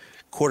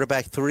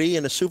 quarterback 3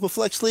 in a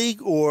Superflex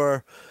league,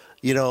 or,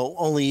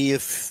 only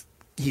if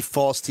he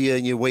falls to you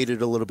and you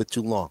waited a little bit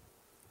too long?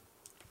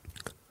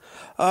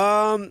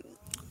 I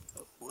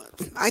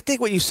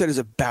think what you said is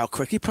about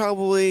correct. He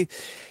could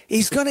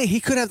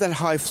have that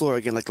high floor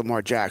again like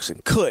Lamar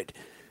Jackson. Could.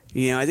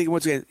 I think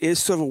once again is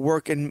sort of a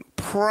work in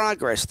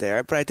progress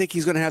there, but I think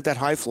he's going to have that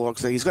high floor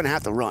because he's going to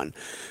have to run.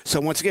 So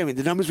once again,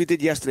 the numbers we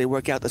did yesterday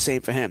work out the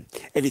same for him.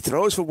 If he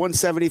throws for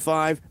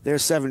 175,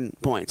 there's 7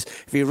 points.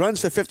 If he runs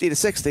for 50 to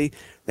 60,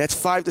 that's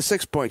 5 to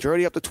 6 points. You're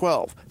already up to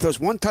 12. Throws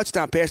one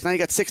touchdown pass, now you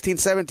got 16,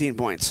 17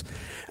 points.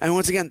 And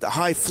once again, the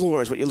high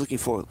floor is what you're looking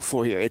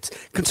for here. It's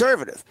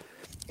conservative.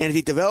 And if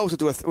he develops it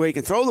to where he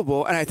can throw the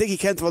ball, and I think he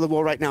can throw the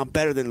ball right now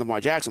better than Lamar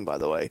Jackson, by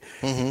the way.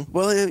 Mm-hmm.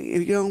 Well,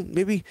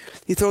 maybe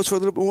he throws for a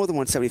little bit more than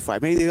 175.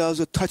 Maybe he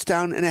throws a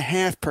touchdown and a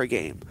half per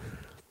game.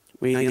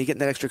 You're getting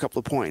that extra couple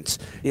of points.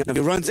 If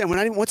he runs, and we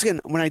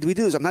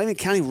do this, I'm not even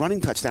counting running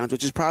touchdowns,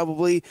 which is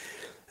probably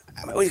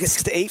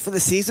 6 to 8 for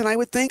the season, I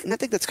would think. And I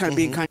think that's kind of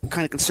being kind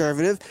of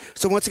conservative.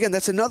 So once again,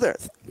 that's another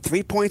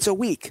 3 points a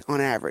week on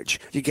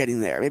average. You're getting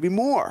there, maybe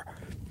more.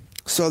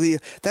 So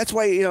that's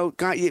why,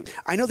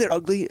 I know they're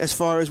ugly as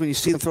far as when you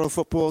see them throw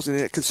footballs and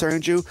it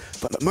concerns you,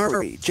 but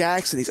Murray,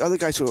 Jackson, these other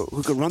guys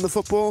who can run the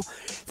football,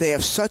 they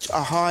have such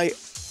a high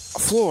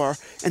floor,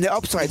 and their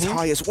upside's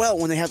high as well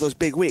when they have those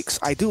big weeks.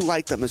 I do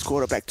like them as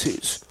quarterback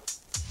 2s.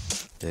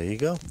 There you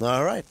go.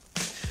 All right.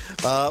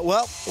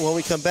 Well, when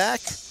we come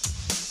back,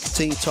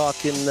 continue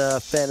talking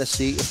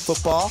fantasy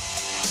football,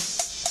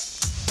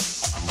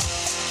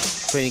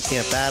 training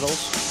camp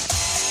battles,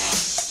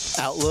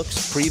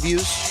 outlooks,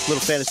 previews,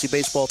 little fantasy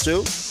baseball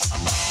too.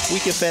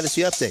 Weekend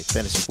Fantasy Update,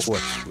 Fantasy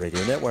Sports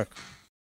Radio Network.